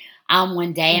shower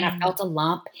one day, and I felt a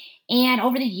lump. And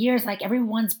over the years, like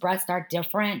everyone's breasts are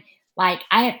different. Like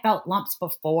I had felt lumps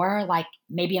before, like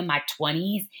maybe in my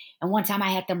 20s. And one time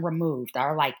I had them removed,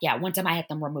 one time I had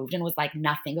them removed, and it was like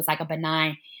nothing. It was like a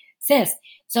benign cyst.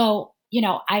 So, you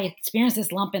know, I experienced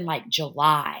this lump in like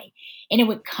July, and it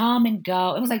would come and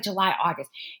go. It was like July, August.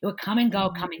 It would come and go,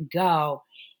 come and go.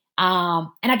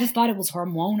 And I just thought it was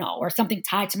hormonal or something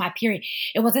tied to my period.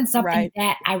 It wasn't something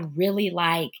that I really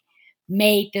like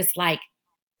made this like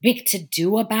big to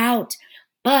do about.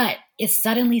 But it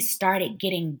suddenly started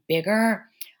getting bigger,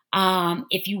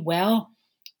 if you will.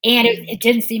 And it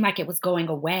didn't seem like it was going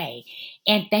away.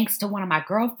 And thanks to one of my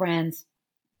girlfriends,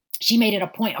 she made it a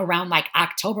point around like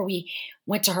October. We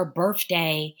went to her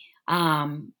birthday,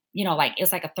 you know, like it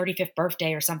was like a 35th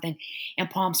birthday or something in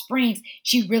Palm Springs.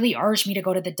 She really urged me to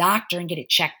go to the doctor and get it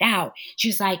checked out. She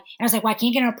was like, and I was like, well, I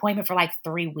can't get an appointment for like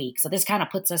 3 weeks. So this kind of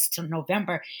puts us to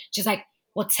November. She's like,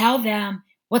 well, tell them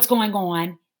what's going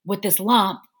on with this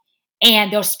lump,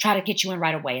 and they'll try to get you in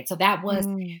right away. And so that was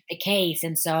the case.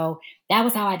 And so that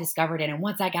was how I discovered it. And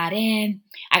once I got in,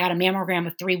 I got a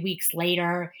mammogram 3 weeks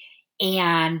later.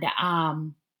 And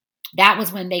that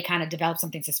was when they kind of developed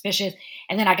something suspicious.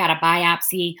 And then I got a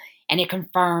biopsy, and it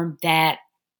confirmed that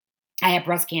I had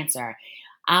breast cancer.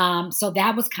 So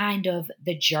that was kind of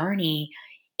the journey,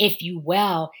 if you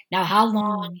will. Now, how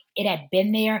long it had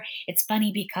been there, it's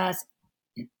funny because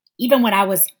even when I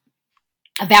was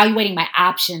evaluating my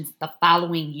options the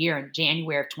following year in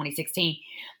January of 2016,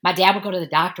 my dad would go to the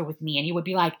doctor with me, and he would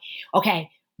be like, okay,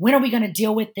 when are we going to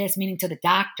deal with this? Meaning to the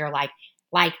doctor, like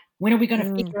when are we going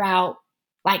to figure out,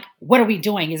 like, what are we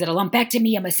doing? Is it a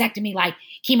lumpectomy, a mastectomy, like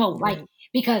chemo? Like,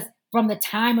 because from the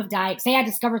time of say I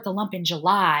discovered the lump in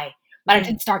July, but I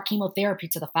didn't start chemotherapy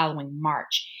to the following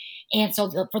March. And so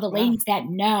for the ladies that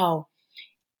know,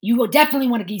 you will definitely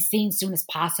want to be seen soon as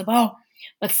possible.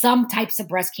 But some types of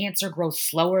breast cancer grow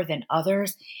slower than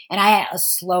others. And I had a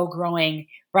slow growing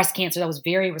breast cancer that was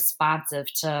very responsive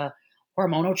to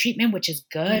hormonal treatment, which is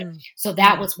good. So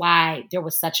that was why there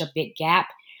was such a big gap.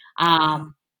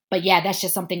 But yeah, that's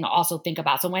just something to also think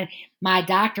about. So when my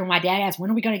dad asked,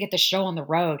 when are we going to get the show on the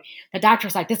road? The doctor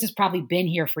was like, this has probably been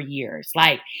here for years.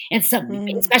 Like, and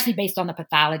especially based on the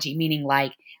pathology, meaning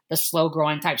like the slow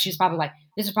growing type. She was probably like,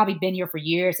 this has probably been here for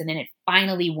years. And then it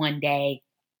finally one day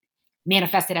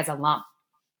manifested as a lump.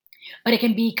 But it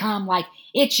can become like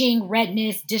itching,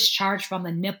 redness, discharge from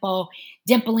the nipple,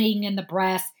 dimpling in the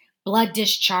breast, blood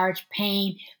discharge,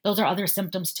 pain. Those are other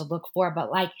symptoms to look for.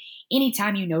 But like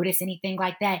anytime you notice anything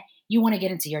like that, you want to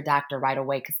get into your doctor right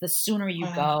away, because the sooner you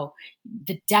go,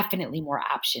 the definitely more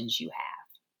options you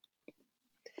have.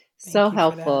 So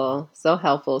helpful,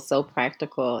 so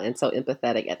practical, and so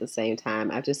empathetic at the same time.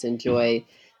 I just enjoy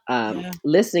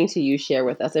listening to you share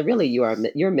with us. And really,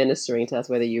 you're ministering to us,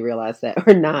 whether you realize that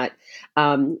or not.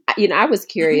 I was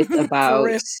curious about,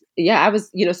 I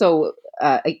was, so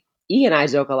E and I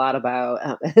joke a lot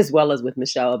about, as well as with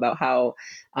Michelle, about how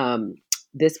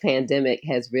this pandemic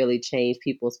has really changed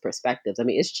people's perspectives. I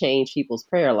mean, it's changed people's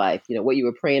prayer life. What you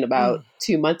were praying about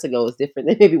 2 months ago is different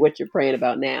than maybe what you're praying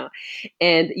about now.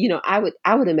 And, I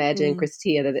would imagine,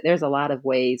 Christia, that there's a lot of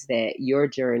ways that your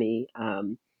journey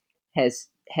has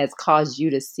caused you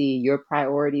to see your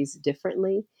priorities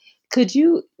differently. Could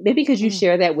you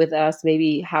share that with us?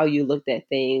 Maybe how you looked at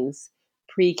things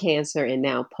pre-cancer and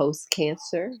now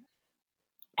post-cancer?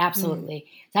 Absolutely.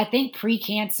 So I think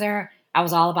pre-cancer, I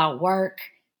was all about work,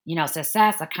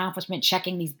 success, accomplishment,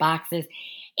 checking these boxes.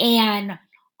 And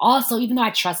also, even though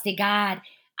I trusted God,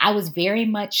 I was very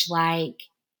much like,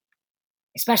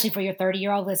 especially for your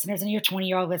 30-year-old listeners and your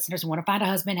 20-year-old listeners who want to find a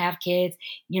husband, have kids,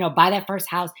 buy that first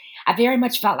house. I very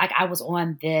much felt like I was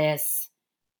on this,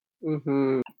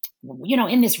 in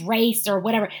this race or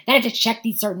whatever, that I had to check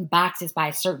these certain boxes by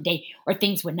a certain date or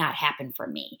things would not happen for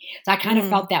me. So I kind of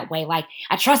felt that way. Like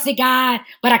I trusted God,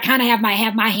 but I kind of have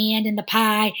my hand in the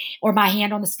pie or my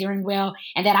hand on the steering wheel,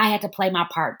 and that I had to play my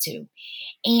part too.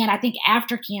 And I think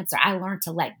after cancer, I learned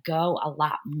to let go a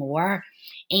lot more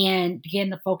and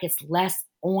begin to focus less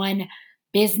on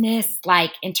business,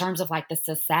 like in terms of like the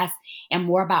success, and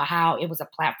more about how it was a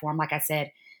platform, like I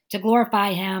said, to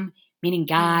glorify Him, meaning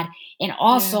God, and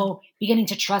also beginning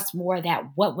to trust more that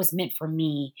what was meant for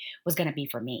me was going to be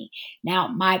for me.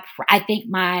 Now, I think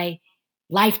my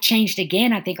life changed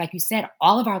again. I think, like you said,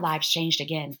 all of our lives changed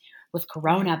again with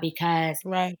Corona because,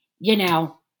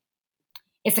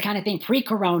 it's the kind of thing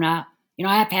pre-Corona,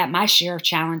 I've had my share of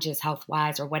challenges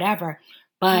health-wise or whatever,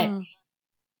 but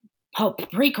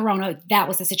pre-Corona, that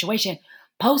was the situation.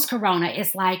 Post-Corona,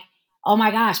 it's like, oh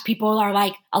my gosh, people are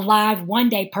like alive one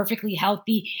day, perfectly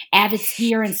healthy, avid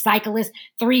skier and cyclist,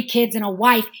 3 kids and a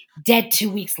wife, dead 2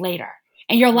 weeks later.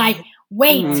 And you're like,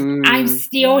 wait, I'm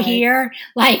still here.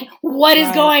 Like, what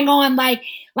is going on? Like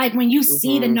when you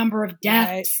see the number of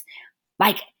deaths,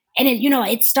 and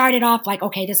it started off like,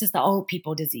 okay, this is the old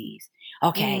people disease.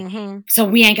 Okay. So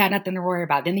we ain't got nothing to worry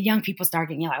about. Then the young people start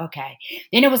getting like, okay.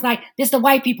 Then it was like, this is the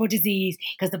white people disease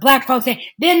because the black folks said,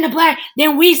 then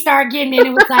we start getting it.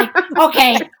 It was like,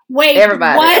 okay, wait,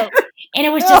 everybody. What? And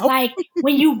it was just like,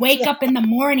 when you wake up in the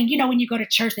morning, when you go to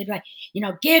church, they'd be like,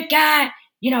 give God,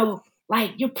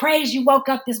 like you praise you woke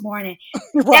up this morning.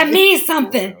 That means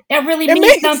something. That really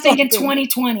means something in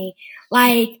 2020.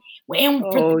 Like,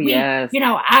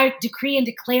 I decree and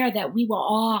declare that we will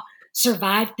all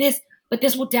survive this. But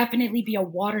this will definitely be a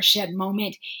watershed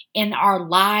moment in our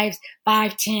lives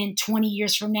 5, 10, 20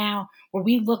 years from now, where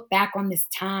we look back on this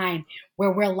time where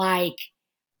we're like,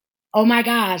 oh my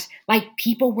gosh, like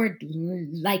people were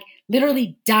like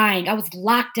literally dying. I was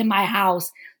locked in my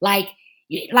house, and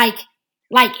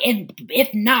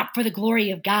if not for the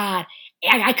glory of God,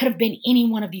 I could have been any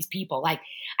one of these people. Like,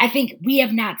 I think we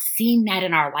have not seen that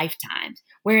in our lifetimes,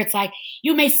 where it's like,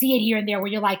 you may see it here and there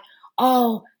where you're like,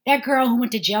 oh, that girl who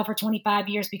went to jail for 25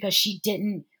 years because she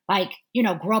didn't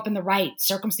grow up in the right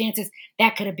circumstances,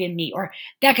 that could have been me. Or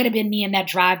that could have been me in that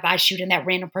drive-by shooting, that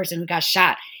random person who got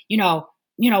shot,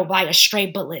 by a stray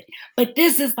bullet. But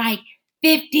this is like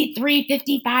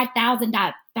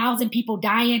 55,000 people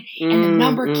dying, and the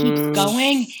number keeps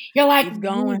going. You're like,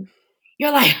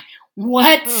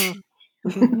 what?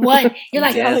 What? You're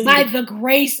like, by the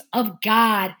grace of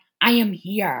God, I am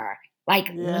here. Like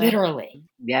literally.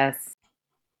 Yes.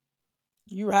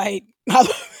 You're right.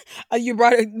 You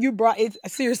brought it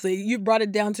seriously. You brought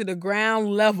it down to the ground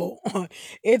level.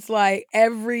 It's like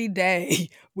every day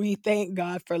we thank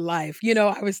God for life.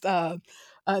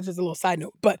 I was just a little side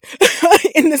note, but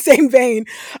in the same vein,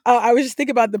 I was just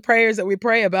thinking about the prayers that we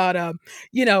pray about.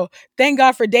 You know, thank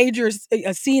God for dangers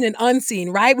seen and unseen.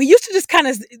 Right? We used to just kind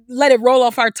of let it roll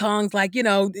off our tongues, like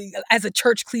as a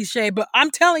church cliche. But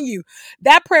I'm telling you,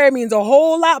 that prayer means a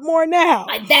whole lot more now.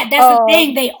 That's the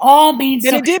thing. They all mean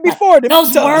Than so. it did Like, before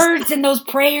those to us. words and those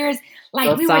prayers, like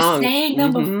Those we were songs. saying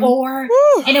them before,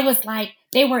 and it was like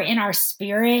they were in our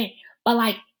spirit. But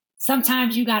like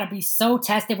sometimes you got to be so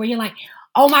tested where you're like,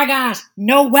 oh my gosh,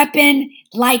 no weapon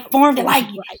like formed.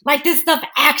 Like this stuff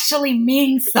actually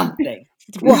means something.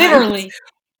 Right. Literally.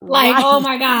 Like, Right. oh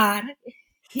my God.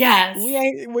 Yes.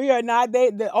 We are not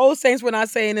the old saints were not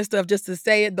saying this stuff just to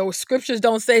say it. Those scriptures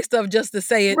don't say stuff just to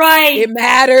say it. Right. It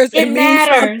matters. It It means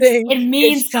matters. something. It It's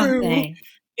means true. something.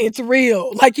 It's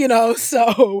real.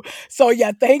 So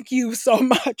yeah, thank you so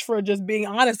much for just being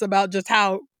honest about just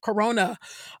how Corona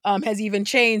has even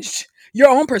changed your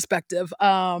own perspective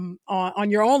on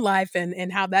your own life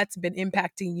and how that's been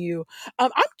impacting you.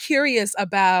 I'm curious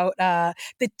about the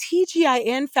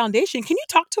TGIN Foundation. Can you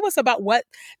talk to us about what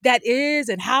that is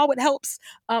and how it helps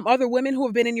other women who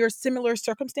have been in your similar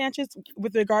circumstances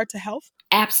with regard to health?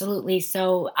 Absolutely.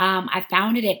 So I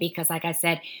founded it because, like I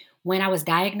said, when I was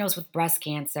diagnosed with breast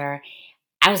cancer,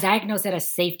 I was diagnosed at a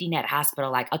safety net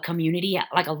hospital, like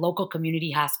a local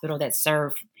community hospital that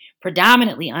served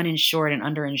predominantly uninsured and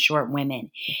underinsured women.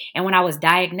 And when I was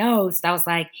diagnosed, I was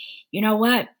like, you know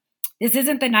what? This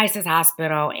isn't the nicest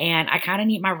hospital, and I kind of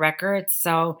need my records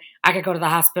so I could go to the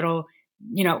hospital,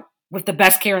 with the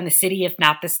best care in the city, if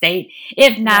not the state,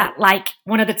 if not like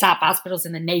one of the top hospitals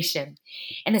in the nation.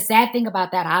 And the sad thing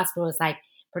about that hospital is like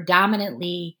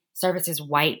predominantly services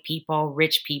white people,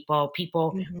 rich people,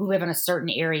 people who live in a certain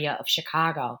area of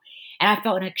Chicago. And I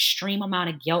felt an extreme amount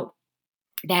of guilt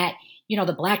that,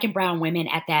 the black and brown women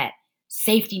at that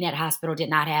safety net hospital did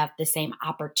not have the same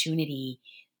opportunity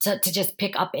to just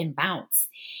pick up and bounce.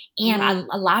 And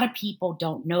a lot of people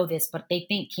don't know this, but they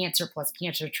think cancer plus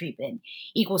cancer treatment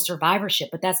equals survivorship,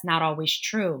 but that's not always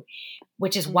true,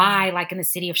 which is why, like in the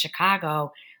city of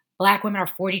Chicago, Black women are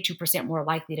 42% more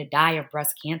likely to die of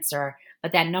breast cancer,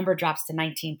 but that number drops to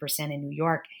 19% in New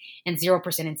York and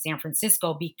 0% in San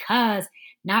Francisco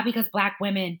not because Black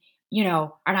women,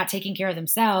 are not taking care of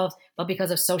themselves, but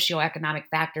because of socioeconomic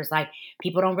factors. Like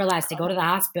people don't realize to go to the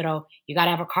hospital, you got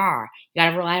to have a car, you got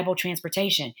to have reliable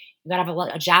transportation, you got to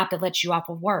have a job that lets you off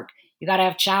of work, you got to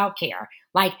have childcare.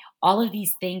 Like all of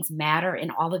these things matter,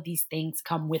 and all of these things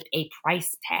come with a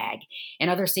price tag. And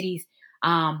other cities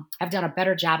have done a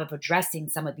better job of addressing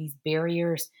some of these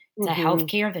barriers to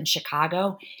healthcare than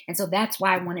Chicago. And so that's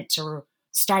why I wanted to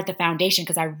start the foundation,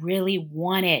 because I really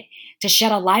wanted to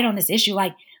shed a light on this issue.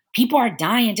 Like people are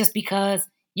dying just because,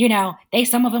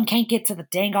 some of them can't get to the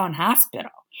dang on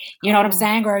hospital. You know what I'm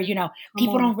saying? Or,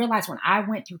 people don't realize when I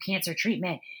went through cancer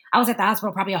treatment, I was at the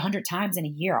hospital probably 100 times in a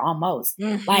year almost.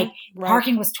 Like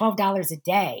parking was $12 a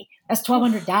day. That's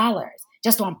 $1,200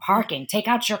 just on parking. Take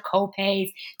out your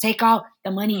co-pays, take out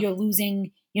the money you're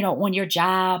losing, on your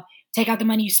job, take out the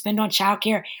money you spend on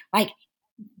childcare. Like,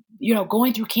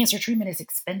 going through cancer treatment is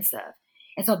expensive.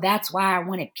 And so that's why I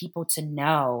wanted people to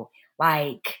know,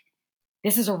 like,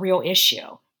 this is a real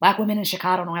issue. Black women in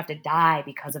Chicago don't have to die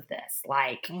because of this.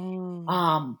 Like,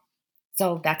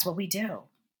 so that's what we do.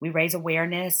 We raise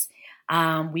awareness.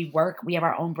 We have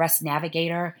our own breast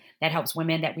navigator that helps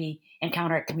women that we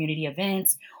encounter at community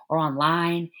events or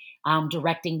online,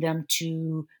 directing them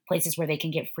to places where they can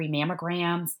get free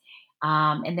mammograms.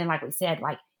 And then, like we said,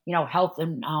 health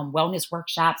and wellness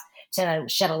workshops to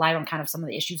shed a light on kind of some of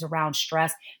the issues around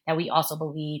stress that we also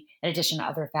believe, in addition to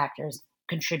other factors,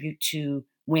 contribute to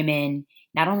women,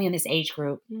 not only in this age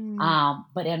group,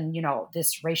 but in,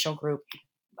 this racial group,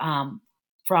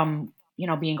 from,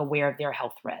 being aware of their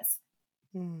health risks.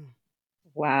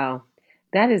 Wow.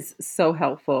 That is so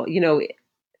helpful.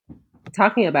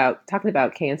 Talking about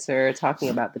cancer, talking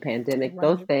about the pandemic,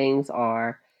 those things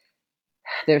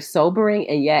they're sobering,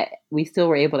 and yet we still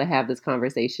were able to have this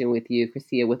conversation with you,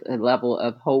 Christia, with a level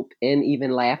of hope and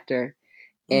even laughter.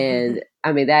 And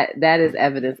I mean, that is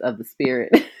evidence of the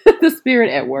spirit, the spirit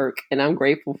at work, and I'm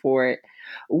grateful for it.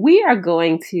 We are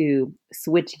going to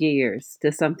switch gears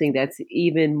to something that's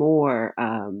even more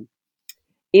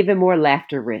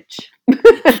laughter rich.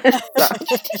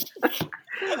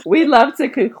 We love to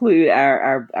conclude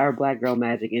our Black Girl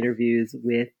Magic interviews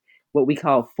with what we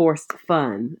call forced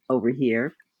fun over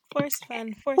here. Force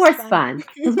fun,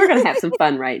 because we're gonna have some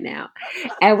fun right now,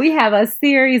 and we have a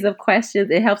series of questions.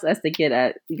 It helps us to get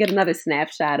another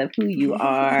snapshot of who you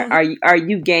are. Are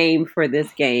you game for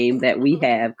this game that we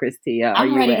have, Christia? Are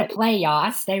I'm you ready to play,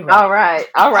 y'all. Stay ready. All right.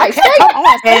 Okay, come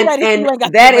on, stay ready. And You ain't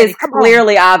got that to stay ready. is Come on.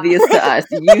 clearly obvious to us.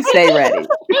 You stay ready,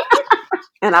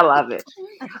 and I love it.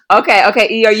 Okay.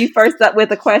 E, are you first up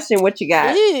with a question? What you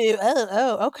got? Ew,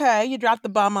 okay. You dropped the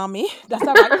bomb on me. That's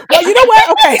all right. Well, you know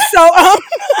what? Okay, so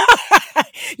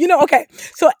okay.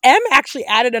 So M actually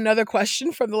added another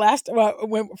question from the last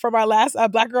from our last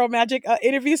Black Girl Magic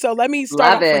interview. So let me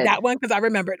start off with that one because I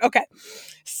remember it. Okay.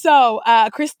 So,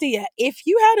 Christia, if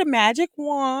you had a magic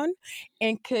wand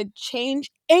and could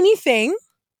change anything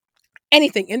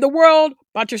in the world,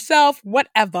 about yourself,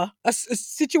 whatever, a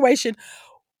situation,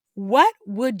 what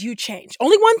would you change?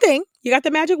 Only one thing. You got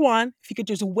the magic wand. If you could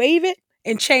just wave it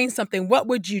and change something, what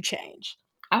would you change?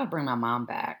 I would bring my mom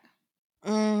back.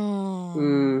 I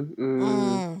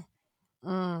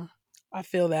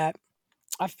feel that.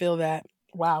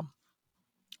 Wow.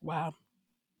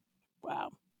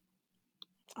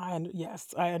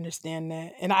 Yes, I understand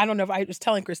that. And I don't know if I was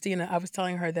telling Christina, I was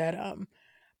telling her that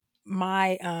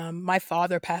my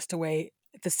father passed away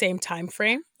at the same time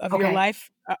frame of your life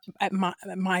at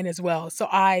mine as well. So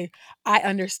I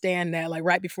understand that, like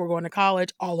right before going to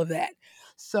college, all of that.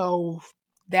 So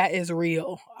that is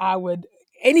real. I would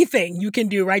anything you can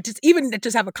do, right? Just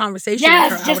have a conversation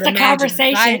with her. Yes, just a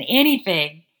conversation, right?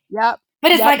 Anything. Yep.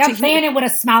 But it's like I'm saying it with a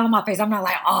smile on my face. I'm not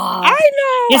like, oh. I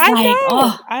know. It's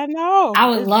I know. I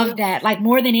would love that. Like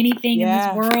more than anything in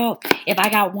this world, if I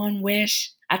got one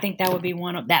wish, I think that would be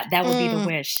one of that. That would be the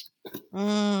wish.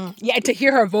 Yeah, to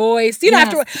hear her voice. You know,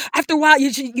 after a while,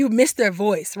 you miss their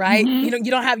voice, right?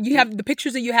 Mm-hmm. You have the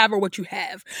pictures that you have are what you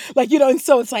have, like and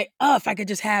so it's like, oh, if I could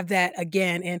just have that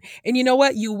again, and you know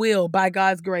what, you will by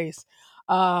God's grace.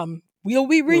 We'll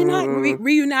be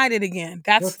reunited again.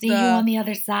 We'll see you on the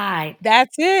other side.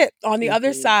 That's it. On the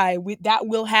other side, that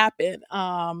will happen.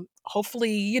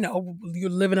 Hopefully, you're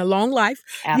living a long life.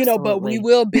 Absolutely. But we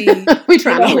will be. We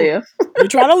trying to live. We're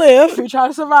trying to live. We're trying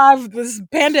to survive this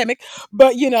pandemic.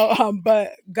 But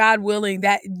but God willing,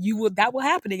 that will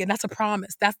happen again. That's a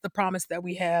promise. That's the promise that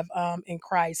we have in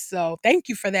Christ. So thank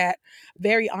you for that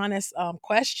very honest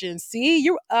question. See,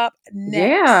 you're up next.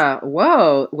 Yeah.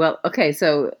 Whoa. Well, okay.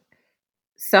 So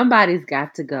somebody's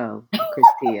got to go,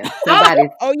 Christia.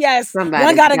 Oh yes. One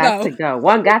gotta go.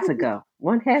 One got to go.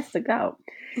 One has to go.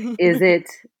 Is it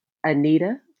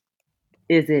Anita?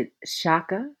 Is it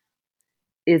Shaka?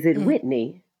 Is it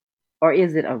Whitney? Or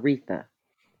is it Aretha?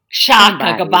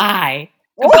 Shaka, goodbye.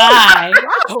 Goodbye.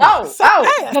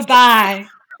 Goodbye.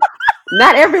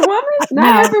 Not every woman?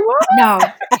 Every woman? No.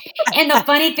 And the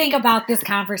funny thing about this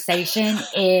conversation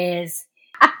is,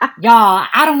 y'all,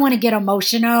 I don't want to get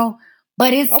emotional,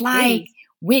 but it's like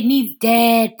Whitney's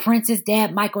dead, Prince is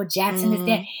dead, Michael Jackson is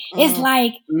dead. It's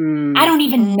like, I don't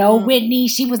even know Whitney.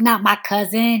 She was not my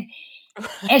cousin.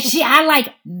 And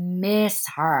I miss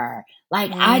her.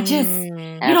 Like, I just,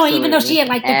 even though she had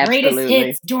like the greatest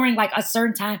hits during like a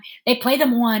certain time, they play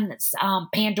them on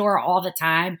Pandora all the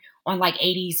time on like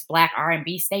 80s Black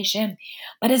R&B station.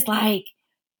 But it's like,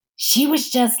 she was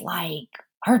just like,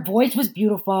 her voice was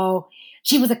beautiful.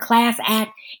 She was a class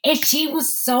act. And she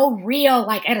was so real,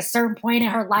 like at a certain point in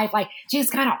her life. Like, she was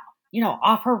kind of,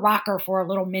 off her rocker for a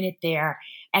little minute there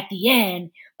at the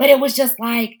end. But it was just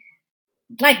like,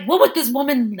 what would this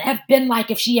woman have been like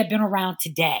if she had been around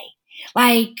today?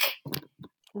 Like,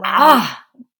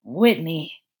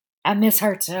 Whitney. I miss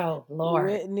her too, Lord.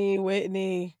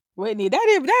 Whitney.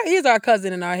 That is our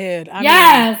cousin in our head.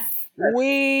 Yes.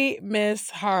 We miss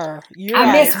her.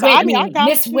 I miss Whitney.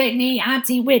 Miss Whitney,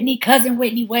 Auntie Whitney, Cousin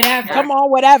Whitney, whatever. Come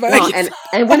on, whatever.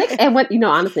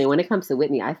 Honestly, when it comes to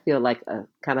Whitney, I feel like a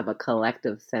kind of a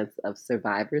collective sense of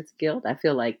survivor's guilt. I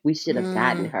feel like we should have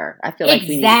gotten her. I feel like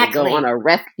we need to go on a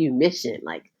rescue mission.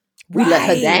 Like, we let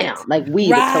her down. Like,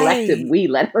 the collective, we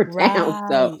let her down.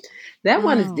 So that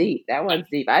one is deep.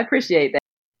 I appreciate that.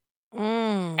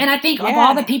 And I think of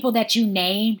all the people that you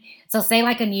named, so say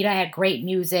like Anita had great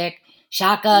music,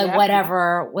 Shaka,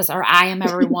 whatever, was her I Am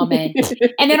Every Woman.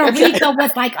 And then Aretha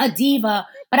was like a diva,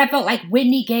 but I felt like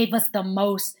Whitney gave us the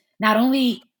most, not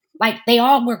only, like they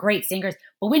all were great singers,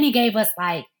 but Whitney gave us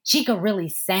like, she could really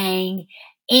sing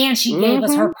and she gave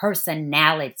us her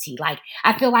personality. Like,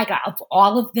 I feel like of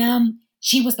all of them,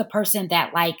 she was the person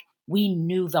that like, we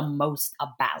knew the most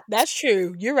about. That's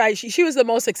true. You're right. She was the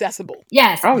most accessible.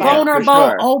 Yes.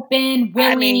 Vulnerable, open,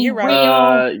 willing, you're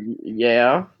right. real.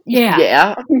 Yeah.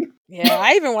 Yeah,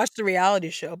 I even watched the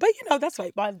reality show, but that's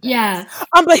right. But I digress. Yeah.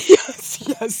 But yes,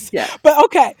 yes. Yeah. But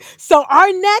okay, so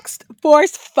our next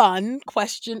force fun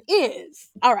question is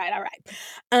all right, all right.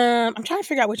 I'm trying to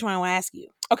figure out which one I want to ask you.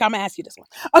 Okay, I'm gonna ask you this one.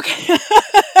 Okay,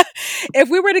 if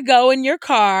we were to go in your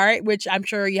car, which I'm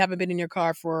sure you haven't been in your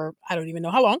car for I don't even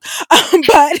know how long,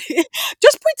 but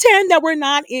just pretend that we're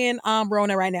not in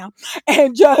Rona right now,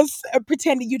 and just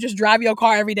pretend that you just drive your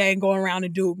car every day and going around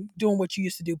and doing what you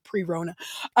used to do pre-Rona.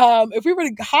 If we were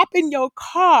to hop in your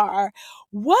car,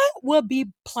 what will be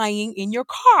playing in your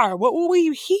car? What will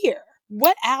you hear?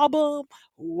 What album?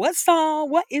 What song?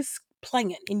 What is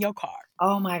playing in your car?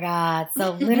 Oh my God.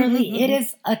 So literally, it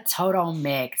is a total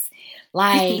mix.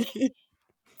 Like,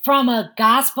 from a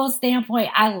gospel standpoint,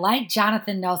 I like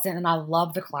Jonathan Nelson and I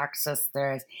love the Clark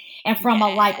sisters. And from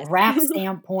a like Yes. rap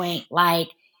standpoint, like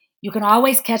you can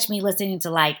always catch me listening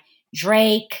to like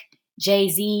Drake,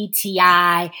 Jay-Z,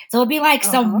 T.I. So it'd be like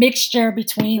some mixture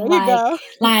between There you go.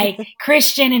 like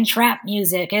Christian and trap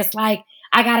music. It's like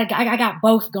I got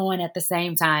both going at the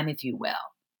same time, if you will.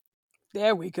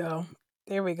 There we go.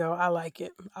 There we go. I like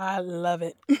it. I love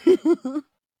it.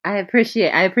 I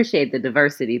appreciate the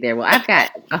diversity there. Well, I've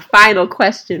got a final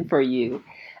question for you.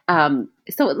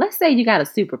 So let's say you got a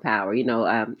superpower.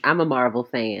 I'm a Marvel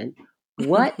fan.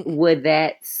 What would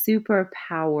that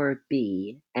superpower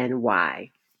be, and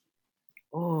why?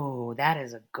 Oh, that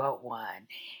is a good one.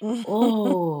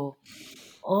 Oh,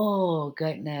 oh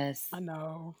goodness. I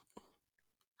know.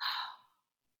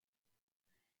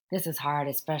 This is hard,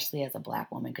 especially as a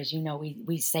Black woman, because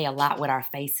we say a lot with our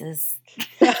faces.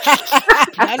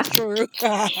 That's true.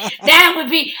 That would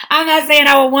be, I'm not saying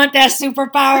I would want that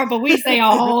superpower, but we say a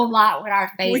whole lot with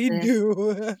our faces. We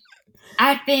do.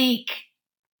 I think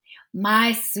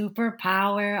my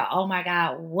superpower, oh my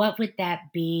God, what would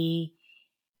that be?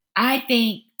 I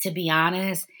think, to be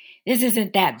honest, this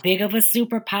isn't that big of a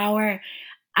superpower.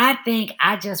 I think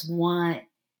I just want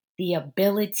the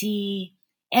ability,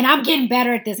 and I'm getting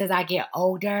better at this as I get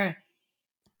older,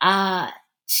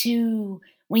 to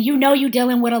when you're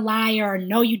dealing with a liar or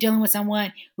know you're dealing with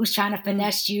someone who's trying to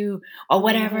finesse you or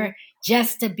whatever,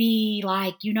 just to be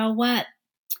like, you know what?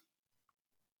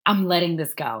 I'm letting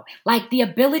this go. Like the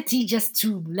ability just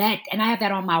to and I have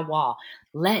that on my wall,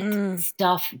 let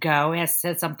stuff go. It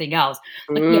said something else.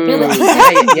 But the ability to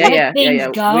let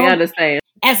things go. We understand.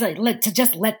 To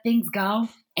just let things go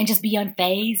and just be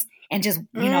unfazed and just,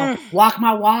 walk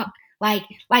my walk. Like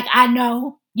I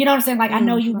know, you know what I'm saying? Like I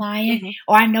know you lying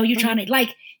or I know you're trying to,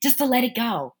 like, just to let it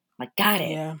go. Like, got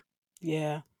it. Yeah.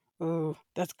 Yeah. Oh,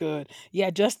 that's good. Yeah,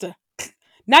 just to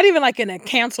not even like in a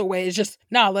cancel way. It's just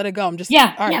let it go. I'm just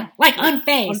all right. Like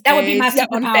unfazed. That would be my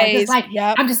superpower. Just like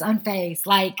I'm just unfazed.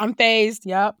 Like unfazed.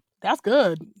 Yep. That's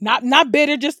good. Not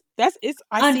bitter. Just it's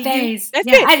I unfazed. See you. That's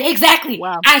it. Exactly.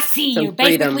 Wow. I see you.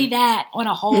 Basically that on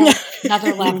a whole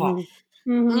another level.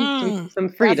 Some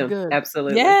freedom.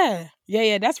 Absolutely. Yeah.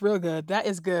 That's real good. That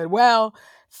is good. Well,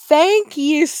 thank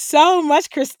you so much,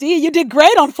 Christina. You did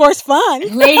great on Force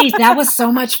Fun. Ladies, that was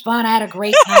so much fun. I had a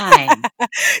great time.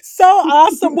 So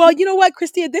awesome. Well, you know what,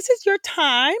 Christina? This is your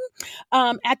time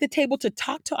at the table to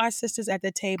talk to our sisters at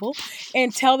the table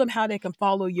and tell them how they can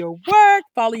follow your work,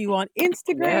 follow you on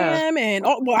Instagram, and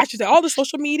I should say all the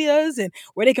social medias, and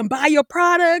where they can buy your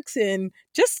products and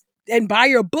buy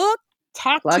your book.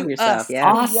 Talk Plug to yourself, us. yeah.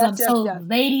 Awesome.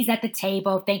 Ladies at the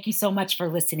table, thank you so much for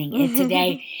listening in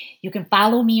today. You can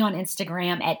follow me on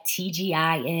Instagram at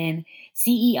TGIN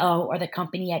CEO or the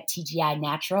company at TGI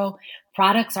Natural.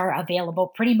 Products are available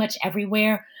pretty much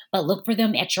everywhere, but look for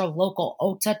them at your local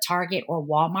Ulta, Target, or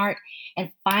Walmart.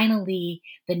 And finally,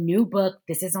 the new book,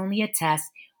 This Is Only a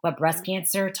Test, What Breast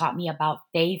Cancer Taught Me About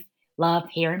Faith, Love,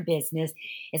 Hair, and Business,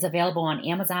 is available on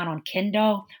Amazon on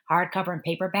Kindle, hardcover and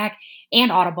paperback,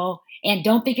 and Audible. And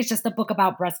don't think it's just a book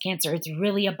about breast cancer. It's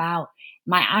really about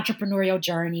my entrepreneurial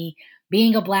journey,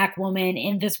 being a Black woman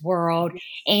in this world.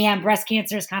 And breast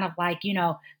cancer is kind of like,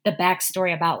 the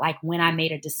backstory about like when I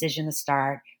made a decision to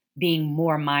start being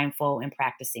more mindful and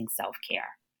practicing self-care.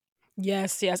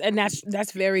 Yes, and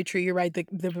that's very true. You're right.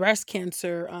 The breast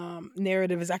cancer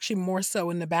narrative is actually more so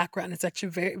in the background. It's actually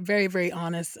very, very, very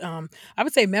honest. I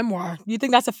would say memoir. You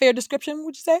think that's a fair description?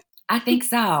 Would you say? I think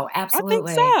so.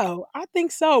 Absolutely. I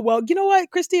think so. Well, you know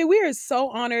what, Christina, we are so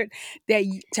honored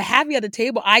to have you at the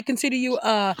table. I consider you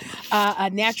a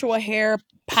natural hair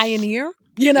pioneer.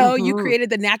 You created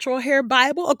the Natural Hair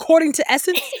Bible according to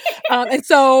Essence. And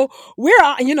so we're,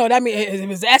 I mean, it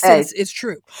was Essence, it's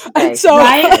true. And so,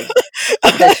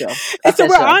 official. And so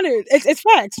we're honored. It's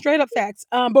facts, straight up facts.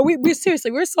 But we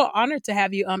seriously, we're so honored to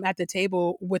have you at the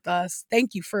table with us.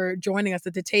 Thank you for joining us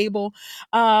at the table.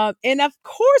 And of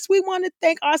course, we want to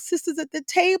thank our sisters at the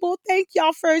table. Thank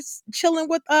y'all for chilling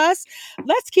with us.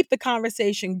 Let's keep the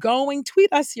conversation going.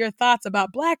 Tweet us your thoughts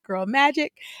about Black Girl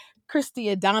Magic.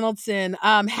 Christia Donaldson,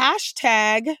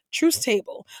 hashtag Truth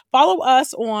Table. Follow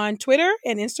us on Twitter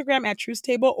and Instagram at Truth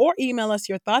Table, or email us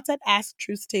your thoughts at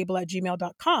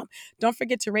asktruthstable@gmail.com. Don't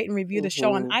forget to rate and review the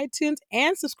show on iTunes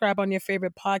and subscribe on your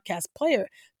favorite podcast player.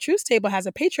 Truth Table has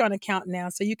a Patreon account now,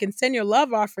 so you can send your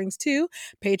love offerings to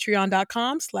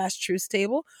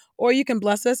patreon.com/truthstable, or you can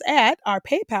bless us at our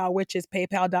PayPal, which is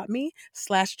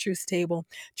paypal.me/truthstable.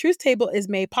 Truth Table is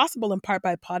made possible in part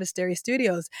by Podastery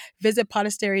Studios. Visit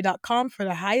podastery.com for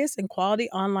the highest in quality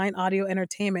online audio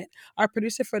entertainment. Our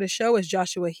producer for the show is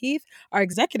Joshua Heath. Our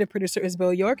executive producer is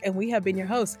Bill York, and we have been your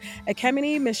hosts,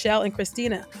 Ekemini, Michelle, and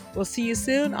Christina. We'll see you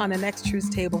soon on the next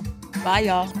Truth Table. Bye,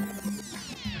 y'all.